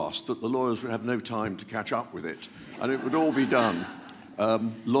so fast that the lawyers would have no time to catch up with it, and it would all be done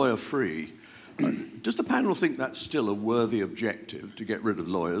lawyer-free. Does the panel think that's still a worthy objective, to get rid of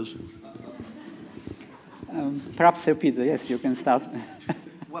lawyers? Perhaps, Sir Peter, yes, you can start.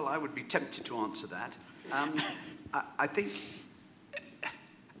 Well, I would be tempted to answer that. I think,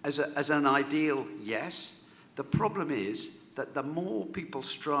 as an ideal, yes. The problem is that the more people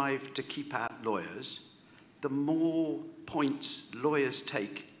strive to keep out lawyers, the more points lawyers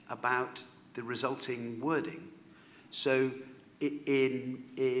take about the resulting wording. So,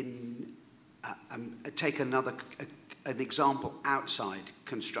 take an example outside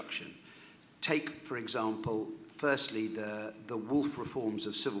construction. Take, for example, firstly, the Wolf reforms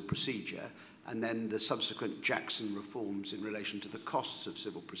of civil procedure, and then the subsequent Jackson reforms in relation to the costs of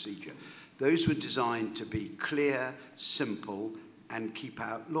civil procedure. Those were designed to be clear, simple, and keep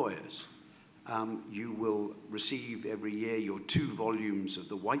out lawyers. You will receive every year your 2 volumes of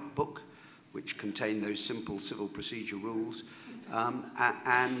the White Book, which contain those simple civil procedure rules,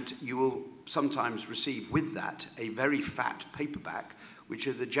 and you will sometimes receive with that a very fat paperback, which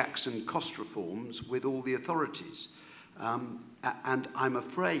are the Jackson cost reforms with all the authorities. And I'm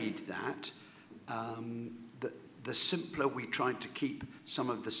afraid that the simpler we tried to keep some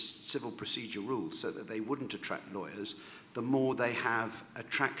of the civil procedure rules so that they wouldn't attract lawyers, the more they have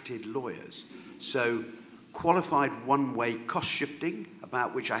attracted lawyers. So qualified one-way cost shifting,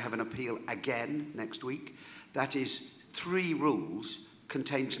 about which I have an appeal again next week, that is 3 rules,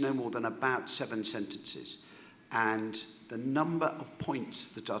 contains no more than about 7 sentences. And the number of points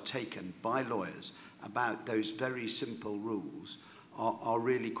that are taken by lawyers about those very simple rules are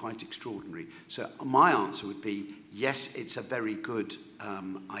really quite extraordinary. So my answer would be, yes, it's a very good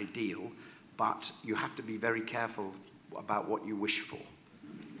ideal, but you have to be very careful about what you wish for.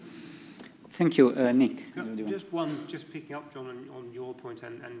 Thank you, Nick. Just picking up, John, on your point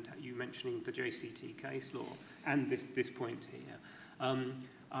and you mentioning the JCT case law and this point here.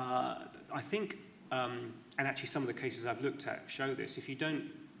 I think, and actually some of the cases I've looked at show this, if you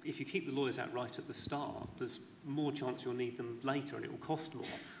keep the lawyers out right at the start, there's more chance you'll need them later and it will cost more.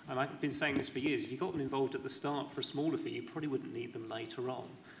 And I've been saying this for years, if you got them involved at the start for a smaller fee, you probably wouldn't need them later on.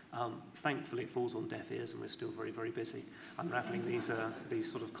 Thankfully, it falls on deaf ears and we're still very, very busy unravelling these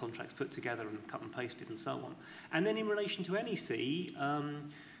sort of contracts put together and cut and pasted and so on. And then in relation to NEC,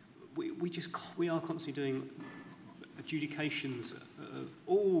 we are constantly doing adjudications of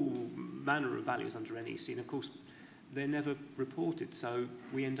all manner of values under NEC, and of course, they're never reported, so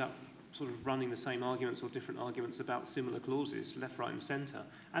we end up sort of running the same arguments or different arguments about similar clauses, left, right, and centre.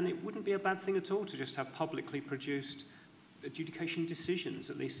 And it wouldn't be a bad thing at all to just have publicly produced adjudication decisions.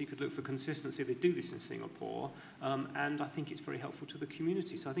 At least you could look for consistency. They do this in Singapore, and I think it's very helpful to the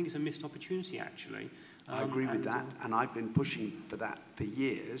community. So I think it's a missed opportunity, actually. I agree with that, and I've been pushing for that for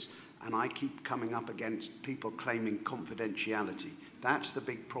years, and I keep coming up against people claiming confidentiality. That's the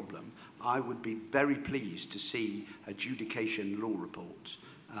big problem. I would be very pleased to see adjudication law reports,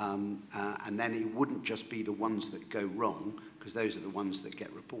 and then it wouldn't just be the ones that go wrong, because those are the ones that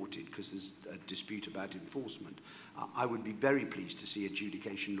get reported, because there's a dispute about enforcement. I would be very pleased to see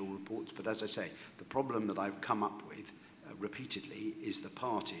adjudication law reports, but as I say, the problem that I've come up with repeatedly is the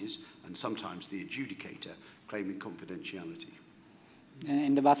parties, and sometimes the adjudicator, claiming confidentiality.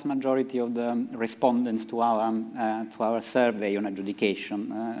 And the vast majority of the respondents to our survey on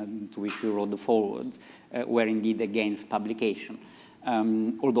adjudication, to which we wrote the forward, were indeed against publication.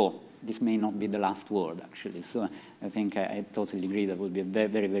 Although this may not be the last word, actually. So I think I totally agree that would be a very,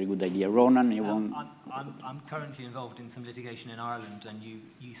 very, very good idea. Ronan, you want? I'm currently involved in some litigation in Ireland, and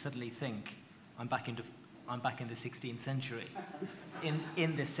you suddenly think I'm back in the 16th century,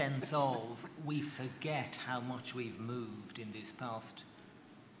 in the sense of we forget how much we've moved in this past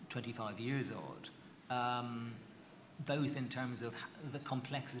 25 years odd, both in terms of the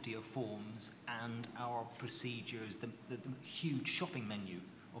complexity of forms and our procedures, the huge shopping menu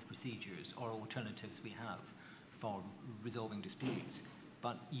of procedures or alternatives we have for resolving disputes.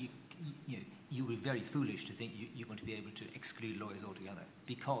 But you were very foolish to think you're going to be able to exclude lawyers altogether,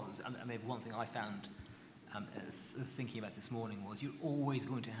 because I mean, one thing I found thinking about this morning was you're always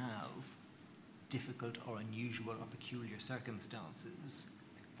going to have difficult or unusual or peculiar circumstances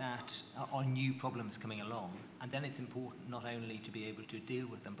that are new problems coming along, and then it's important not only to be able to deal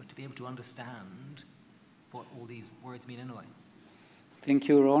with them, but to be able to understand what all these words mean anyway. Thank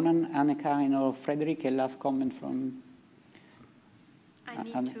you, Ronan. Annika or Frederick, a last comment from... I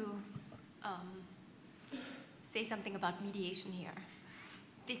need to say something about mediation here.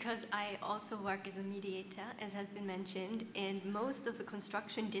 because I also work as a mediator, as has been mentioned, and most of the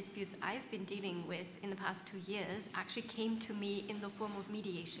construction disputes I've been dealing with in the past 2 years actually came to me in the form of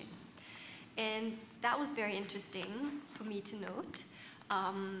mediation. And that was very interesting for me to note.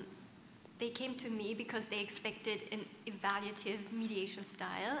 They came to me because they expected an evaluative mediation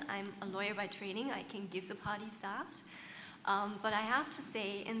style. I'm a lawyer by training, I can give the parties that. But I have to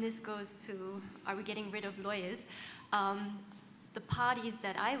say, and this goes to, are we getting rid of lawyers? The parties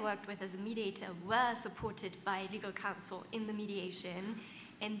that I worked with as a mediator were supported by legal counsel in the mediation,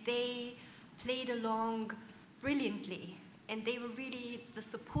 and they played along brilliantly. And they were really the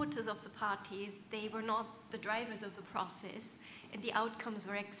supporters of the parties. They were not the drivers of the process, and the outcomes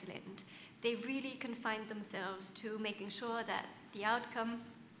were excellent. They really confined themselves to making sure that the outcome,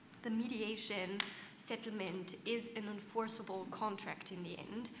 the mediation, settlement is an enforceable contract in the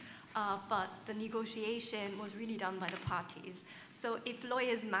end. But the negotiation was really done by the parties. So if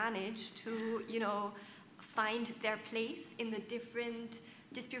lawyers manage to, find their place in the different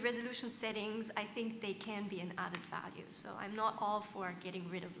dispute resolution settings, I think they can be an added value. So I'm not all for getting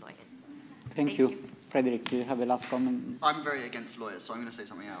rid of lawyers. Thank you. Frederick, do you have a last comment? I'm very against lawyers, so I'm going to say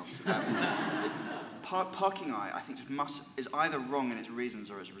something else. Parking Eye, I think, is either wrong in its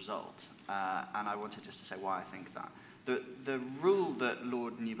reasons or its result. And I wanted just to say why I think that. The rule that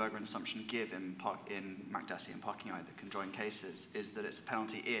Lord Neuberger and Assumption give in McDessie and Parking Eye that can join cases is that it's a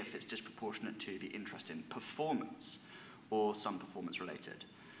penalty if it's disproportionate to the interest in performance or some performance-related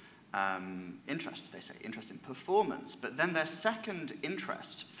interest, they say, interest in performance. But then their second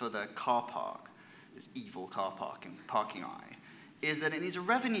interest for the car park, this evil car park in Parking Eye, is that it needs a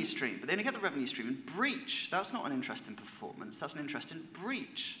revenue stream. But they only get the revenue stream in breach. That's not an interest in performance, that's an interest in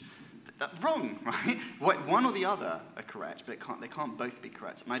breach. That's wrong, right? One or the other are correct, but they can't both be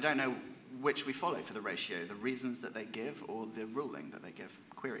correct. And I don't know which we follow for the ratio, the reasons that they give or the ruling that they give,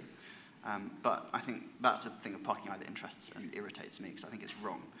 query. But I think that's a thing of Parking Eye that interests and irritates me, because I think it's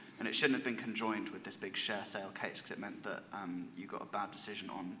wrong. And it shouldn't have been conjoined with this big share sale case, because it meant that you got a bad decision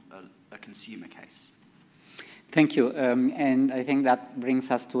on a consumer case. Thank you. And I think that brings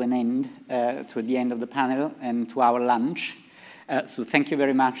us to an end, to the end of the panel and to our lunch. So thank you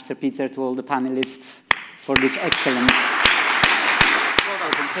very much, Sir Peter, to all the panelists for this excellent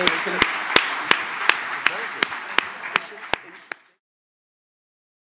presentation.